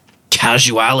picture of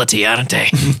casuality, aren't they?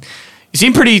 You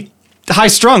seem pretty high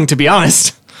strung, to be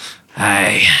honest.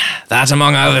 Aye, that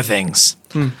among other things.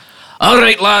 All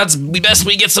right, lads, we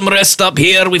get some rest up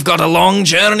here. We've got a long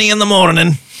journey in the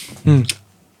morning.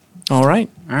 All right.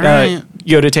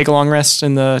 You go to take a long rest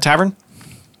in the tavern?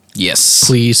 Yes.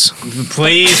 Please.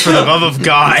 Please, for the love of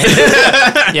God.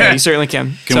 Yeah, you certainly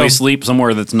can. Can we sleep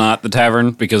somewhere that's not the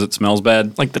tavern because it smells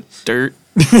bad? Like the dirt?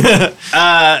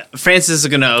 Francis is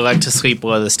going to elect to sleep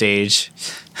below the stage.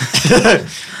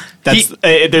 That's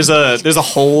there's a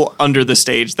hole under the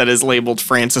stage that is labeled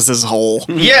Francis's hole.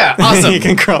 Yeah, awesome. You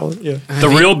can crawl. Yeah. The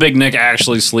real Big Nick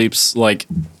actually sleeps like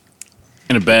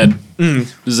in a bed.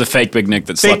 This is a fake Big Nick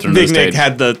that slept under the Big stage. Nick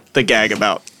had the gag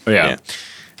about. Oh, yeah.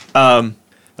 I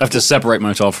have to separate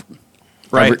myself.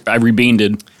 Right. I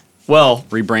rebeanded, Well,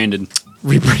 rebranded.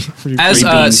 As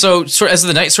Rebeam. as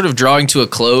the night sort of drawing to a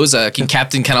close, can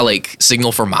Captain kind of like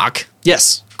signal for Mock?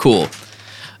 yes. Cool.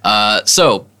 Captain's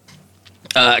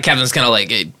kind of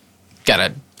like got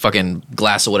a fucking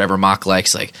glass of whatever Mock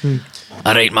likes. Like,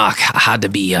 all right, Mock, I had to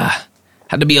be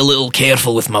a little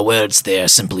careful with my words there,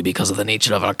 simply because of the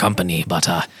nature of our company. But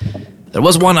there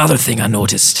was one other thing I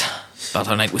noticed about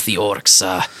our night with the orcs.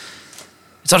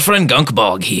 It's our friend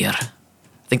Gunkbog here.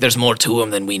 I think there's more to him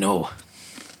than we know.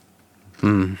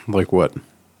 Like what?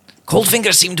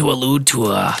 Coldfinger seemed to allude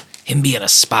to him being a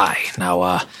spy.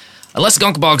 Now, unless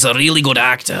Gunkbog's a really good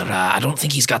actor, I don't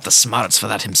think he's got the smarts for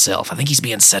that himself. I think he's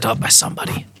being set up by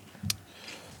somebody.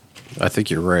 I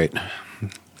think you're right.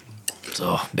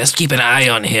 So, best keep an eye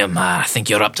on him. I think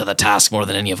you're up to the task more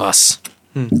than any of us.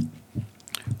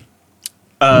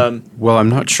 Well, I'm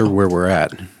not sure where we're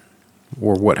at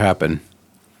or what happened,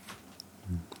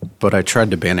 but I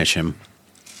tried to banish him.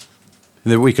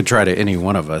 That we could try to any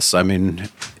one of us. I mean,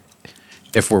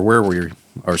 if we're where we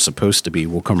are supposed to be,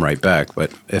 we'll come right back.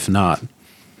 But if not,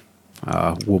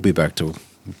 we'll be back to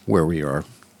where we are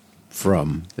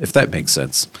from, if that makes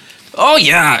sense. Oh,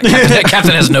 yeah.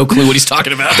 Captain has no clue what he's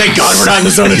talking about. Thank God we're not in the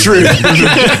zone of truth.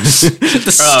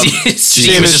 The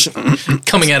steam is just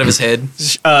coming out of his head.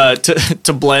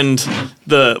 To blend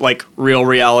the like real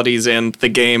realities and the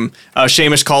game,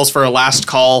 Seamus calls for a last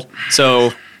call.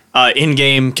 So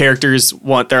in-game characters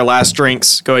want their last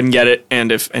drinks, go ahead and get it.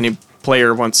 And if any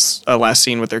player wants a last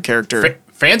scene with their character.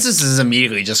 Francis is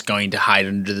immediately just going to hide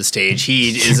under the stage. He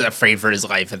is afraid for his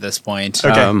life at this point.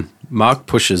 Okay. Mock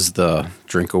pushes the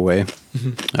drink away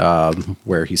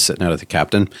where he's sitting out at the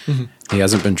captain. He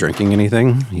hasn't been drinking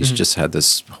anything. He's just had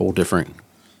this whole different,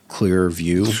 clear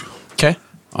view Okay.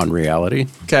 on reality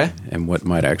Okay. and what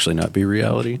might actually not be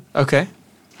reality. Okay.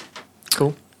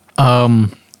 Cool.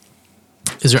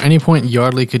 Is there any point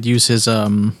Yardley could use his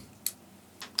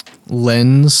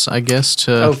lens, I guess,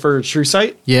 to... Oh, for true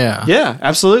sight? yeah. Yeah,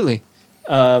 absolutely.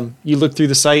 You look through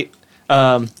the sight.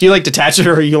 Do you like detach it,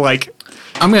 or are you like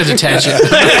I'm going to detach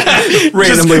it.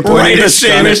 Randomly right pointing at at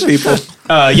Scottish people.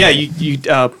 Yeah, you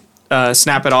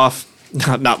snap it off.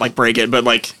 Not like break it, but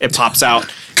like it pops out.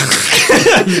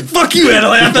 Fuck you,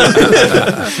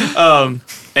 Atalanta.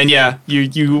 And yeah,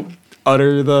 you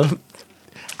utter the.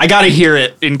 I gotta hear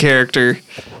it in character.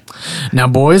 Now,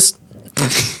 boys,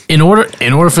 in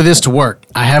order for this to work,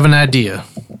 I have an idea.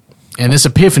 And this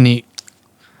epiphany,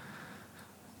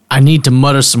 I need to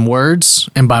mutter some words,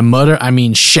 and by mutter I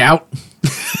mean shout,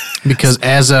 because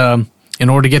in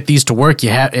order to get these to work,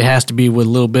 it has to be with a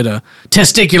little bit of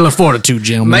testicular fortitude,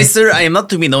 gentlemen. Meister, I am not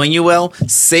to be knowing you well.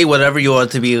 Say whatever you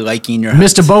ought to be liking in your heart.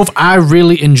 Mr. Both, I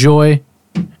really enjoy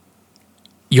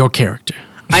your character.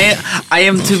 I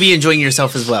am to be enjoying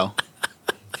yourself as well.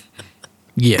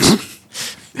 Yes.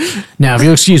 Now, if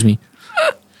you'll excuse me.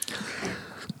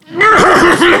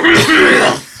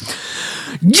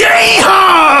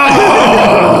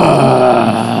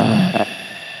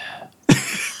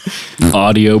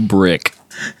 Audio brick.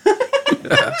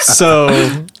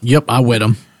 So Yep, I wet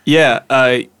him.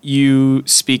 yeah, you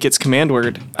speak its command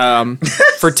word.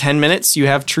 For 10 minutes, you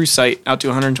have true sight out to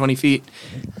 120 feet.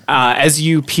 As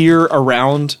you peer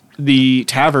around the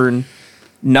tavern,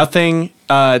 nothing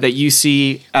that you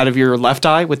see out of your left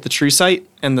eye with the true sight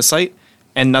and the sight,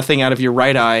 and nothing out of your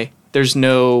right eye. There's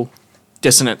no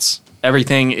dissonance.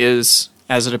 Everything is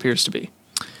as it appears to be.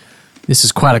 This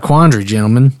is quite a quandary,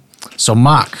 gentlemen. So,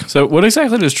 Mock, So what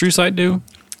exactly does True Sight do?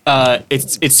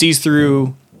 It sees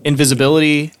through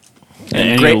invisibility and,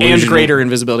 Any and illusional- greater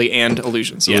invisibility and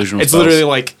illusions. Yeah, Illusional it's spells. literally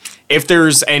like if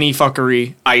there's any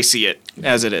fuckery, I see it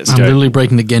as it is. I'm literally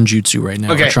breaking the genjutsu right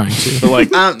now. Okay. I'm trying to. So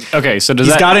like, okay, so does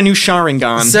He's that got a new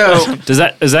Sharingan. So does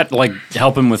that like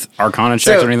help him with Arcana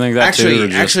checks or anything like that too? Or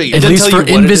just- actually, At to least tell for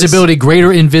you what it is- invisibility,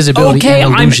 greater invisibility okay,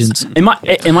 and illusions. am I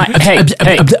hey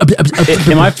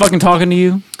am I fucking talking to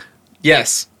you?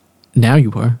 Yes. Now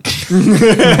you are.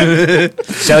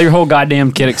 Sell your whole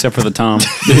goddamn kit except for the Tom.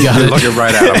 You got it. Looking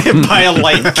right at him. by a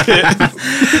light kit.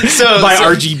 By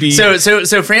RGB.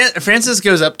 So Francis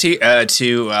goes up to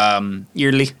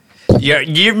Yearly.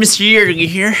 you're Mr. Yearly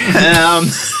here.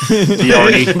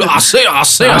 I sell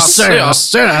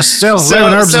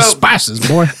herbs and spices,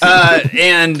 boy.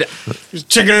 And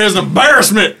Chicken is an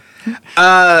embarrassment.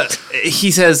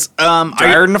 he says,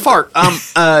 Tired in a fart.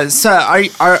 sir,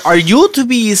 are you to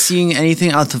be seeing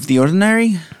anything out of the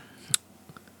ordinary?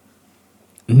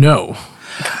 No.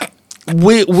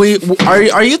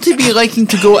 Are you to be liking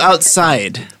to go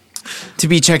outside to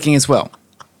be checking as well?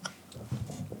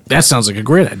 That sounds like a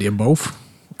great idea, both.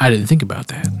 I didn't think about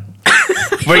that.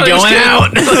 We're going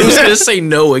out. I was gonna say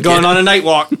no again. Going on a night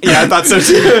walk. Yeah, I thought so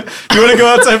too. You want to go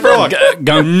outside for a walk?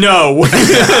 No.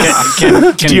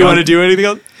 Do you want to do anything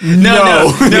else?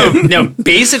 No.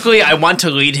 Basically, I want to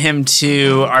lead him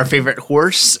to our favorite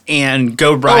horse and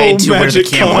go ride to where the magic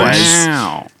camp cards. was.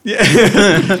 Wow.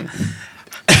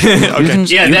 Okay.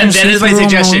 Yeah, that is my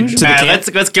suggestion.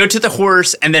 Let's go to the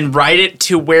horse and then ride it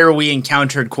to where we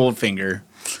encountered Coldfinger.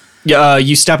 Yeah,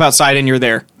 you step outside and you're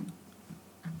there.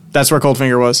 That's where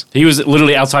Coldfinger was. He was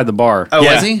literally outside the bar. Oh,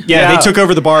 yeah. was he? Yeah, they took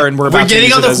over the bar and we're about We're to getting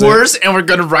use on it the as a- horse and we're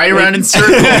gonna ride around in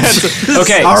circles.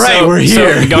 Okay, All right, we're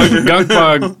here.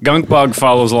 Gunkbug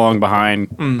follows along behind,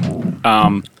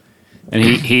 and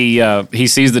he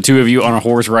sees the two of you on a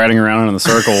horse riding around in a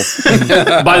circle.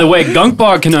 By the way,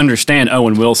 Gunkbug can understand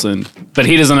Owen Wilson, but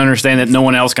he doesn't understand that no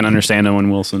one else can understand Owen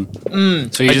Wilson.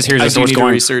 So he just hears I this do horse need to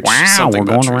going, research "Wow, something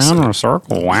we're about going around in a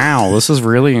circle. Wow, this is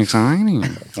really exciting.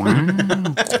 Wow."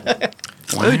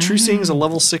 By the way, True Seeing is a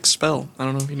level 6 spell. I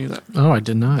don't know if you knew that. Oh, I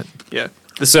did not. Yeah.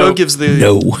 The spell gives the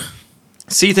No.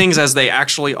 see things as they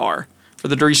actually are. For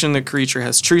the duration, the creature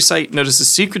has true sight, notices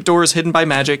secret doors hidden by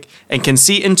magic, and can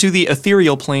see into the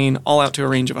ethereal plane, all out to a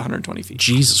range of 120 feet.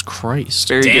 Jesus Christ.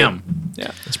 Very Damn. good.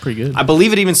 Yeah. That's pretty good. I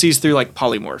believe it even sees through like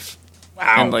polymorph.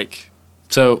 Wow. And like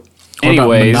So, What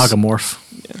about anyways, monogamorph?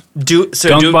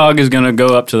 Gunkbug is gonna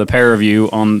go up to the pair of you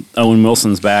on Owen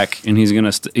Wilson's back, and he's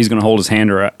gonna hold his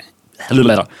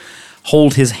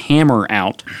hold his hammer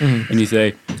out, and you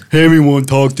say, "Hammy want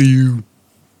to talk to you."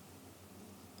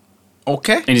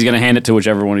 Okay. and he's going to hand it to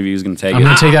whichever one of you is going to take I'm it.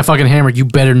 gonna take that fucking hammer. You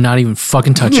better not even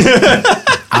fucking touch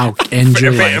it. I'll end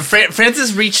your life.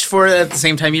 Francis reached for it at the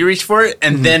same time you reached for it,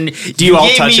 and then Do you all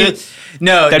gave touch me- it?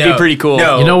 No, That'd be no, pretty cool.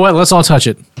 No, You know what? Let's all touch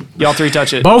it. Y'all three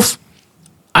touch it. Both.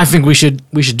 I think we should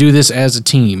do this as a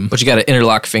team. But you got to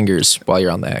interlock fingers while you're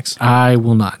on the axe. I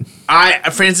will not.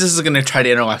 Francis is gonna try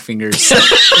to interlock fingers.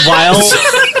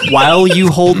 While you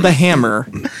hold the hammer,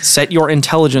 set your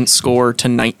intelligence score to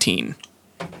 19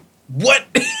 What?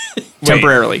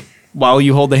 temporarily. While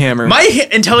you hold the hammer. My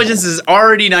intelligence is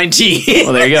already 19.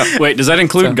 Well, there you go. Wait, does that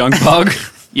include Gunkbog?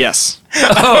 Yes.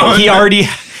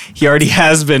 He already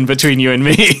has been between you and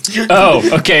me. Oh,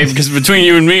 okay, because between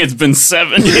you and me, it's been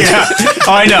 7. Yeah.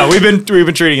 Oh, I know. We've been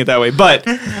treating it that way, but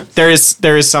there is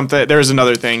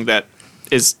another thing that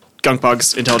is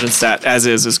Gunkbog's intelligence stat as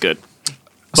is good.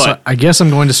 So But I guess I'm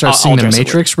going to start I'll seeing the dress it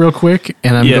Matrix real quick,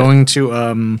 and I'm Yeah. going to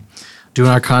do an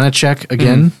Arcana check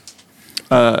again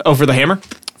for the hammer.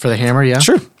 for the hammer. Yeah,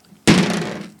 Sure.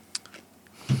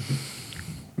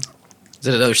 Is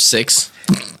it another 6?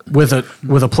 With a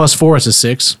 +4, it's a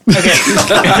 6.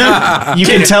 You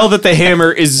can tell that the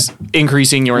hammer is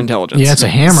increasing your intelligence. Yeah, it's a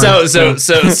hammer.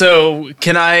 So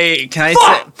can I say,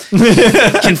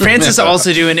 can Francis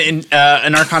also do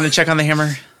an Arcana check on the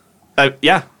hammer?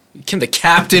 Yeah. Can the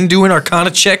captain do an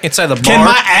Arcana check inside the bar? Can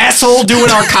my asshole do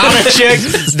an Arcana check?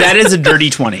 That is a dirty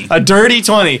 20. A dirty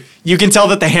 20. You can tell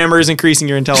that the hammer is increasing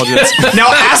your intelligence. Now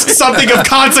ask something of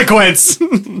consequence.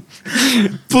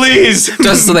 Please.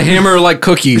 Does the hammer like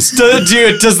cookies?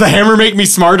 Dude, does the hammer make me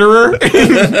smarterer?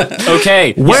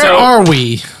 Okay, Where are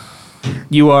we?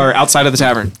 You are outside of the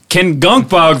tavern. Can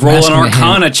Gunkbog roll an Asking the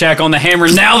Arcana check on the hammer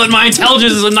now that my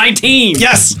intelligence is a 19?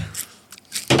 Yes.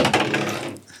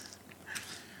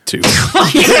 2.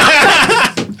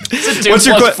 What's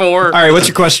your plus 4. All right, what's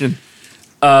your question?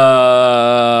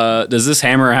 Does this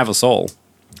hammer have a soul?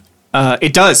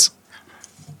 It does.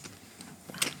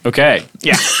 Okay.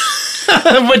 Yeah.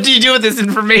 What do you do with this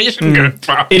information?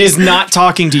 It is not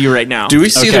talking to you right now. Do we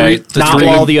see Okay. the not three?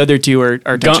 while the other two are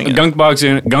touching it.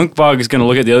 Gunkbog is going to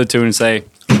look at the other two and say,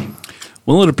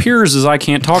 well, it appears as I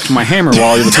can't talk to my hammer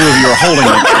while the two of you are holding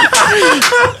it.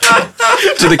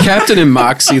 Do the captain and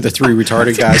Mock see the 3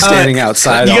 retarded guys standing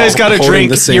outside? You guys all got a holding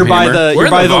drink. the same You're by hammer? the. We're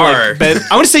You're by in the the bar. like, bench.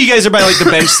 I want to say you guys are by like the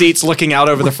bench seats, looking out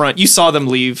over the front. You saw them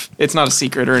leave. It's not a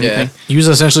secret or anything. You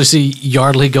essentially see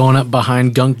Yardley going up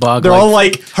behind Gunkbog. They're all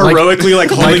like heroically like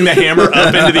holding the hammer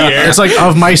up into the air. It's like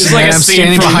of mice and like a Ham scene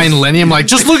standing from- behind Lenny. I'm like,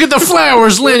 just look at the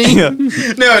flowers, Lenny. No.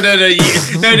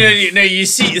 You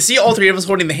see all 3 of us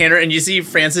holding the hammer, and you see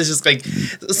Francis just like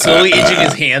slowly inching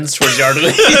his hands towards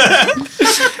Yardley.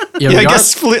 Yo, I Yard-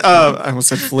 guess I almost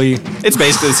said flea. It's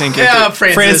basically the same character. Yeah,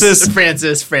 Francis. Is-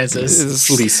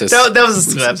 Fleecis. That was a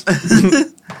slip.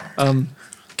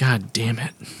 God damn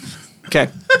it. Okay.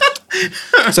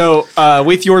 So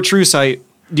with your true sight,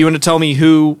 do you want to tell me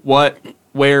who, what,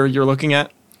 where you're looking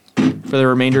at for the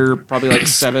remainder? Probably like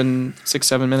 7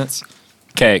 minutes.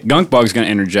 Okay, Gunkbog's going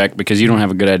to interject because you don't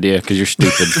have a good idea because you're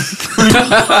stupid.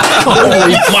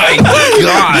 Holy my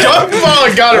God.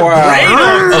 Oh, got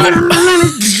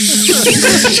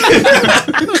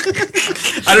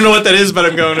I don't know what that is, but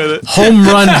I'm going with it. Home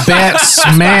run bat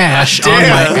smash on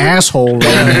my asshole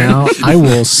right now. I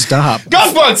will stop.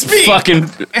 Gunkbog, speak! Fucking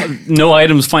no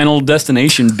items, final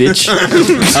destination, bitch.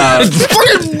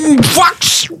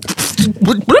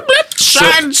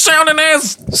 Shine sounding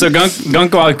ass. So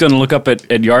Gunkbog's going to look up at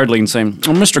Yardley and say,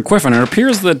 "Oh, Mr. Quiffen, it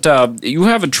appears that you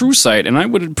have a true sight, and I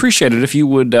would appreciate it if you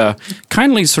would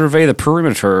kindly survey the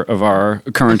perimeter of our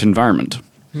current environment."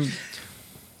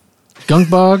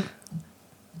 Gunkbog,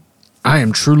 I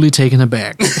am truly taken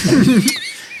aback.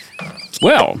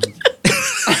 Well,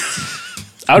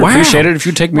 I would appreciate it if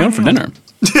you'd take me out for dinner.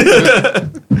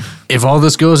 If all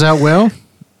this goes out well,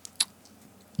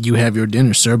 you have your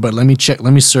dinner, sir. But let me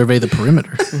survey the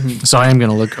perimeter. So I am going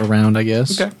to look around, I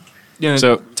guess. Okay. Yeah.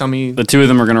 So Tell me. the two of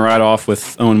them are going to ride off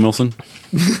with Owen Wilson.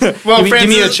 Well, Give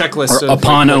me a Francis, checklist. Or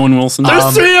upon Owen Wilson.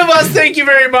 there's 3 of us. Thank you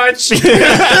very much.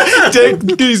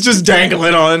 He's just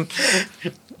dangling on.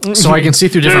 So I can see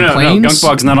through different No, planes.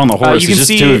 Gunkbog's not on the horse. You It's can just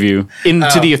see two of you.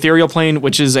 into the ethereal plane,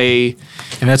 which is And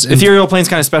that's ethereal plane's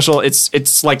kind of special.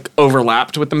 It's like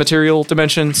overlapped with the material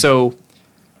dimension. So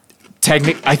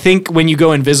I think when you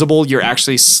go invisible, you're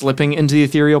actually slipping into the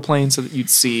ethereal plane so that you'd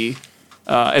see.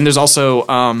 And there's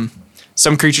also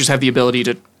some creatures have the ability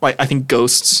to, like, I think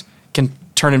ghosts can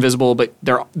turn invisible, but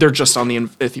they're just on the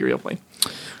ethereal plane.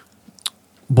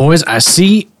 Boys, I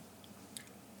see.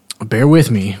 Bear with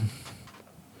me.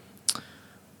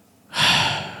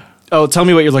 Oh, tell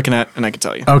me what you're looking at, and I can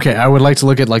tell you. Okay, I would like to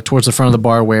look at like towards the front of the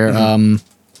bar where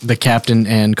the captain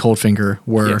and Coldfinger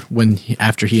were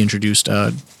after he introduced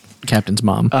Captain's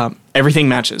mom. Everything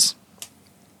matches.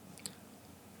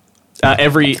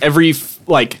 Every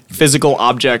like physical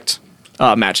object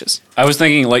matches. I was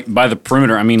thinking like by the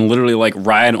perimeter. I mean, literally like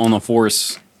ride on the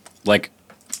horse, like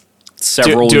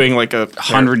several Doing like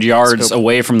 100 yards scope.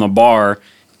 away from the bar,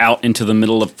 out into the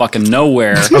middle of fucking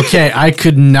nowhere. Okay, I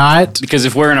could not. Because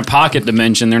if we're in a pocket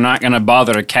dimension, they're not going to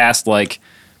bother to cast like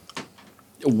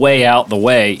way out the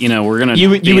way. You know, we're going to be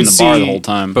in the bar the whole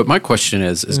time. But my question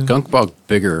is Gunkbog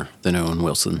bigger than Owen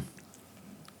Wilson?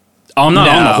 I'm not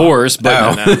on the horse, but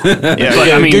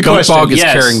I mean, Good Gunkbog is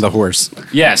yes. carrying the horse.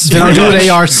 Yes. Then I'll do what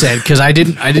AR said because I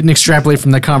didn't extrapolate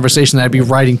from the conversation that I'd be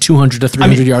riding 200 to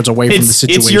 300 yards away from the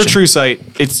situation. It's your true sight.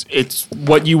 It's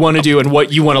what you want to do and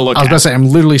what you want to look I was at. about to say I'm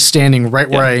literally standing right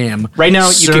where I am. Right now,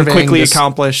 you can surveying quickly this-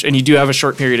 accomplish, and you do have a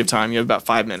short period of time. You have about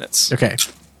 5 minutes. Okay.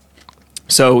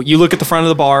 So you look at the front of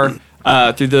the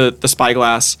bar through the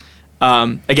spyglass.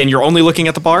 Again, you're only looking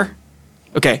at the bar.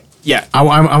 Okay. Yeah.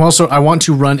 I'm also I want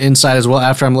to run inside as well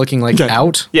after I'm looking like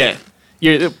out. Yeah.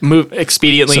 You move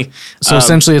expediently. So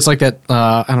essentially, it's like that.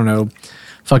 I don't know,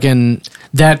 fucking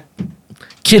that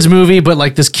kids movie, but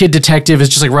like this kid detective is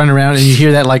just like running around, and you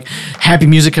hear that like happy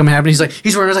music come happening.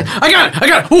 He's running. He's like, I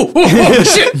got it. Oh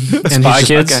shit! And Spy he's just-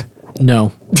 Kids? okay.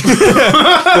 No.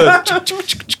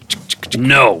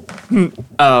 No.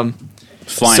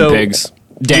 Flying So- pigs.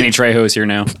 Danny Trejo's here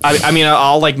now. I mean,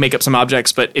 I'll like make up some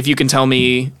objects, but if you can tell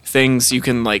me things, you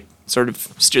can like sort of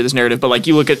steer this narrative. But like,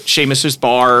 you look at Seamus's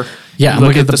bar. Yeah, You I'm look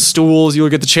looking at the stools. You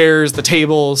look at the chairs, the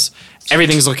tables.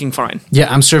 Everything's looking fine.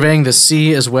 Yeah, I'm surveying the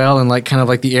sea as well, and like kind of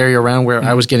like the area around where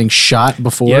I was getting shot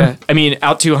before. Yeah. I mean,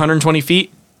 out to 120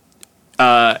 feet,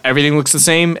 everything looks the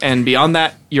same, and beyond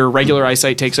that, your regular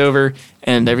eyesight takes over,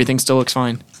 and everything still looks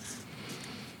fine.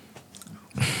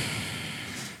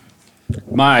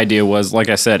 My idea was, like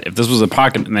I said, if this was a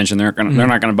pocket dimension, they're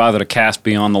not gonna bother to cast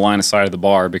beyond the line of sight of the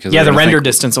bar because Yeah, they're the gonna render think-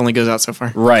 distance only goes out so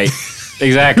far. Right.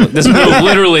 Exactly.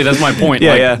 Literally, that's my point.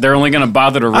 Yeah, like, yeah. They're only gonna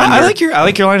bother to render. I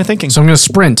like your line of thinking. So I'm gonna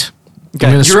sprint. Okay.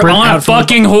 I'm gonna You're sprint on a out from the-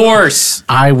 fucking horse.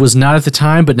 I was not at the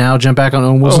time, but now jump back on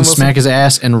Owen Wilson, Wilson. smack his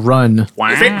ass, and run.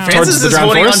 Wow. Francis the is drowned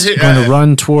holding forest? onto. I'm gonna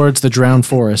run towards the drowned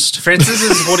forest. Francis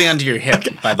is holding onto your hip.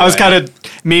 By the I was way. kind of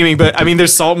memeing, but I mean,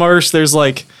 there's Salt Marsh. There's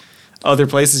like other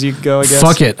places you could go, I guess.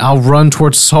 Fuck it, I'll run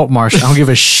towards Salt Marsh. I don't give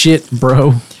a shit,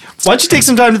 bro. Why don't you take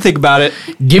some time to think about it?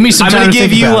 Give me some I'm time going to to give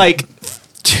think you about it. like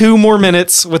 2 more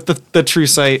minutes with the true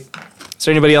sight. Is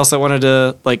there anybody else that wanted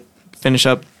to like finish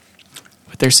up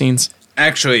with their scenes?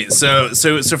 Actually, so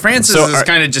Francis So is are-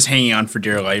 kind of just hanging on for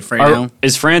dear life right now.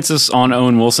 Is Francis on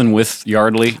Owen Wilson with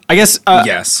Yardley? I guess.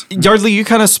 Yes. Yardley, you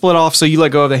kind of split off, so you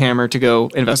let go of the hammer to go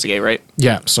investigate, right?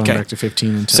 Yeah, so Okay. I'm back to 15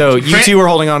 and 10. So you two were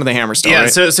holding on to the hammer still, Yeah,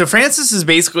 right? so Francis is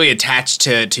basically attached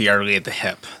to Yardley at the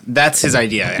hip. That's his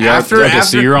idea.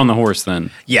 So you're on the horse then.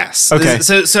 Yes. Okay.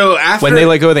 So after when they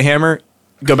let go of the hammer,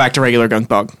 go back to regular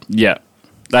Gunkbog. Yeah.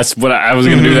 That's what I was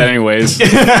gonna do that anyways.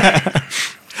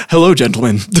 Hello,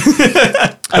 gentlemen.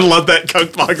 I love that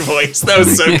Gunkbog voice. That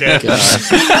was so good.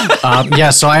 yeah,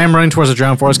 so I am running towards the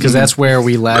drowned forest because that's where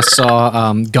we last saw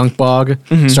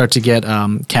Gunkbog start to get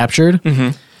captured.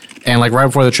 And like right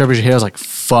before the trebuchet hit, I was like,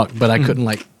 fuck, but I couldn't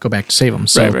like go back to save him.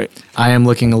 So Right. I am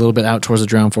looking a little bit out towards the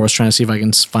drowned forest, trying to see if I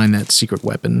can find that secret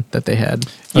weapon that they had.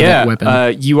 Or that weapon. Yeah,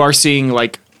 you are seeing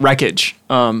like wreckage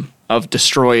of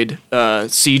destroyed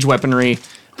siege weaponry.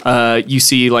 You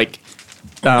see like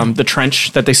the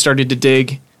trench that they started to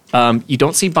dig. You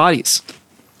don't see bodies.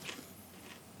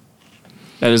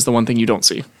 That is the one thing you don't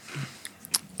see.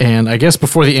 And I guess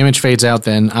before the image fades out,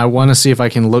 then I want to see if I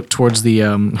can look towards the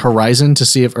horizon to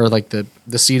see if, or like the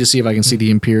sea to see if I can see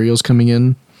the Imperials coming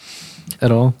in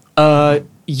at all.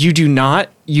 You do not.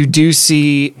 You do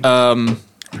see. I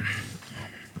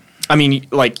mean,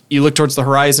 like you look towards the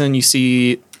horizon. You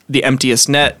see the emptiest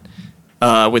net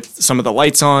with some of the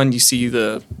lights on. You see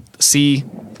the sea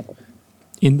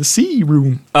in the sea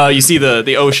room. You see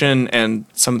the ocean and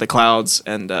some of the clouds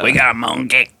and We got a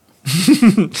monkey.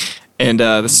 and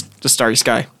the starry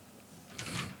sky.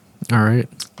 All right.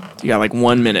 You got like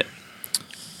 1 minute.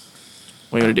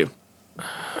 What are you gonna do?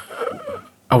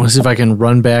 I want to see if I can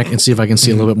run back and see if I can see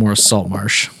a little bit more of Salt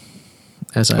Marsh.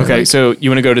 Okay, so you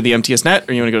want to go to the emptiest net,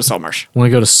 or you want to go to Salt Marsh? I want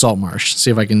to go to Salt Marsh,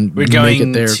 see if I can we're make going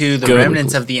it there. to the Go-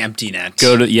 remnants of the empty net.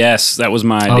 Yes, that was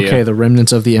my idea. Okay, the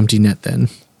remnants of the empty net then.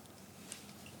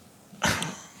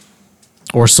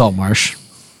 Or Salt Marsh.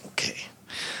 Okay.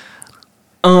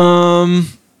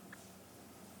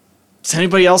 Does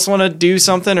anybody else want to do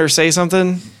something or say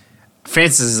something?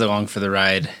 Francis is along for the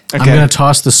ride. I'm going to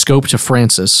toss the scope to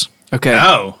Francis. Okay.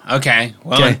 Oh, okay.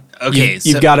 Well, okay.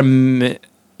 You've got a minute.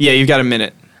 Yeah, you've got a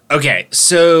minute. Okay,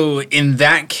 so in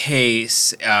that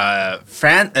case,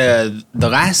 the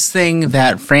last thing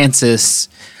that Francis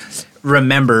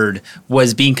remembered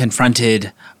was being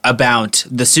confronted about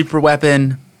the super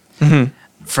weapon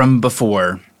from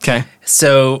before. Okay.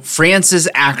 So Francis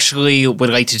actually would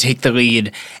like to take the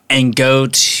lead and go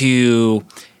to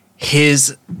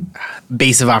his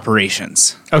base of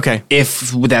operations, Okay.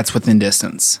 if that's within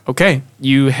distance. Okay.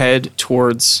 You head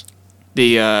towards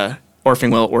the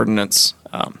Orpingwell Ordnance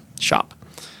shop.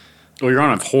 Well, you're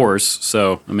on a horse,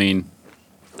 so I mean,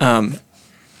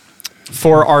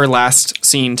 For our last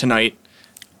scene tonight,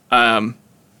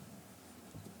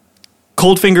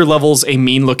 Coldfinger levels a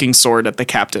mean-looking sword at the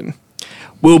captain.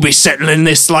 We'll be settling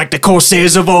this like the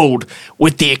Corsairs of old,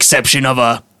 with the exception of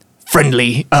a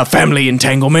friendly family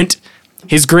entanglement.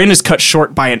 His grin is cut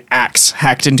short by an axe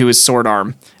hacked into his sword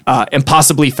arm.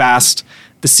 Impossibly fast,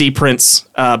 the Sea Prince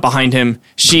behind him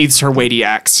sheathes her weighty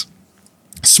axe,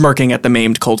 smirking at the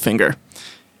maimed Coldfinger.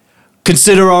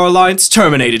 Consider our alliance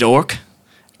terminated, Orc.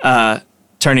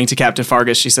 Turning to Captain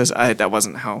Fargus, she says, that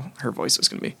wasn't how her voice was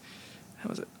going to be. How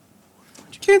was it?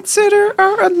 Consider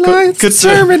our alliance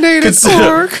terminated,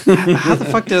 Orc. How the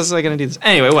fuck is I going to do this?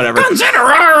 Anyway, whatever. consider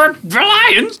our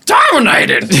alliance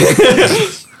terminated.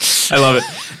 I love it.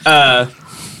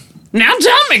 Now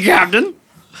tell me, Captain.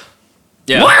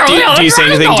 Yeah. Where Do you say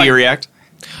anything? going? Do you react?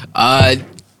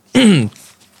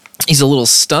 He's a little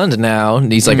stunned now,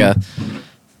 and he's like "Did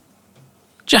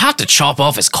you have to chop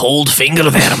off his cold finger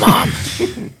there, Mom?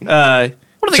 What are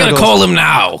they going to call him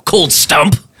now? Cold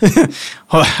Stump?"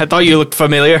 I thought you looked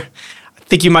familiar. I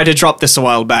think you might have dropped this a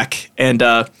while back. And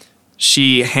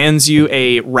she hands you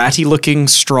a ratty-looking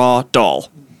straw doll.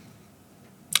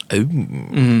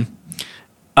 Ooh.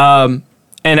 And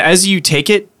as you take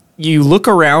it, you look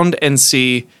around and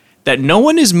see that no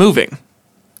one is moving.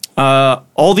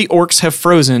 All the orcs have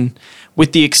frozen,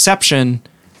 with the exception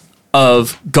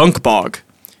of Gunkbog,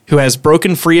 who has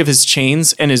broken free of his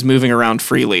chains and is moving around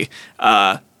freely,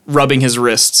 rubbing his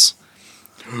wrists.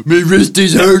 My wrist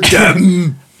is hurt,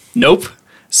 Captain. Nope.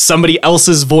 Somebody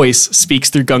else's voice speaks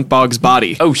through Gunkbog's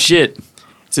body. Oh shit! It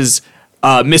says,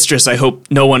 Mistress, I hope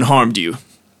no one harmed you.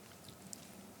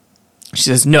 She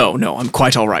says, No, I'm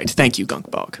quite all right. Thank you,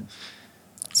 Gunkbog.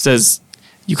 Says,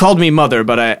 you called me mother,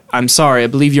 but I'm sorry. I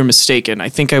believe you're mistaken. I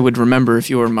think I would remember if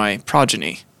you were my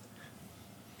progeny.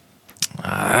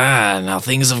 Now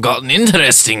things have gotten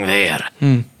interesting there.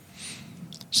 She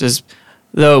says,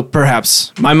 though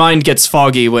perhaps my mind gets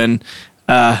foggy when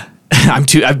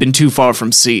I've been too far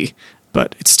from sea,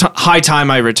 but it's high time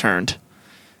I returned.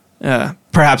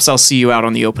 Perhaps I'll see you out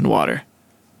on the open water.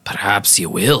 Perhaps you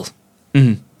will.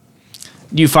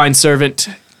 You fine servant,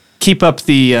 keep up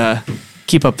the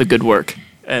good work.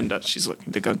 And she's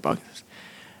looking to Gunkbog.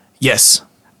 Yes,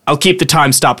 I'll keep the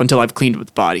time stop until I've cleaned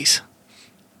with bodies.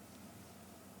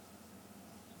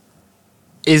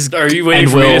 Are you waiting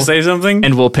for me to say something?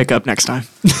 And we'll pick up next time.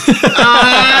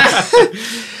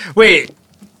 Wait,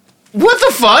 what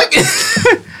the fuck?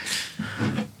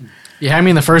 You had me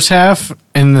in the first half,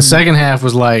 and the second half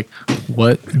was like,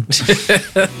 what?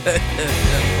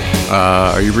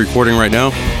 Are you recording right now?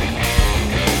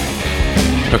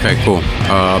 Okay, cool.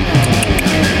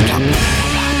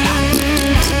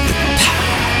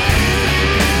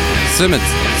 Simmons.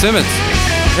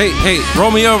 Hey,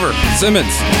 roll me over.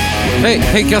 Simmons.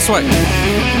 Hey, guess what?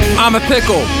 I'm a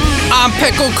pickle. I'm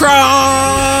Pickle Krog.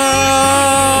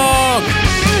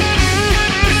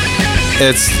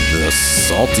 It's the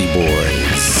Salty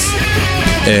Boys.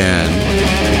 And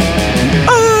I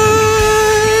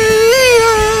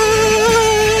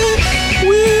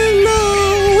will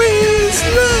always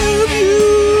love you.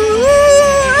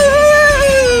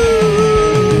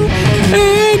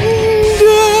 And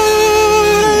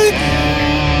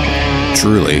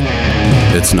truly,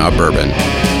 it's not bourbon.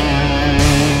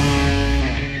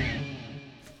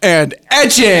 And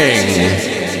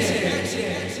etching.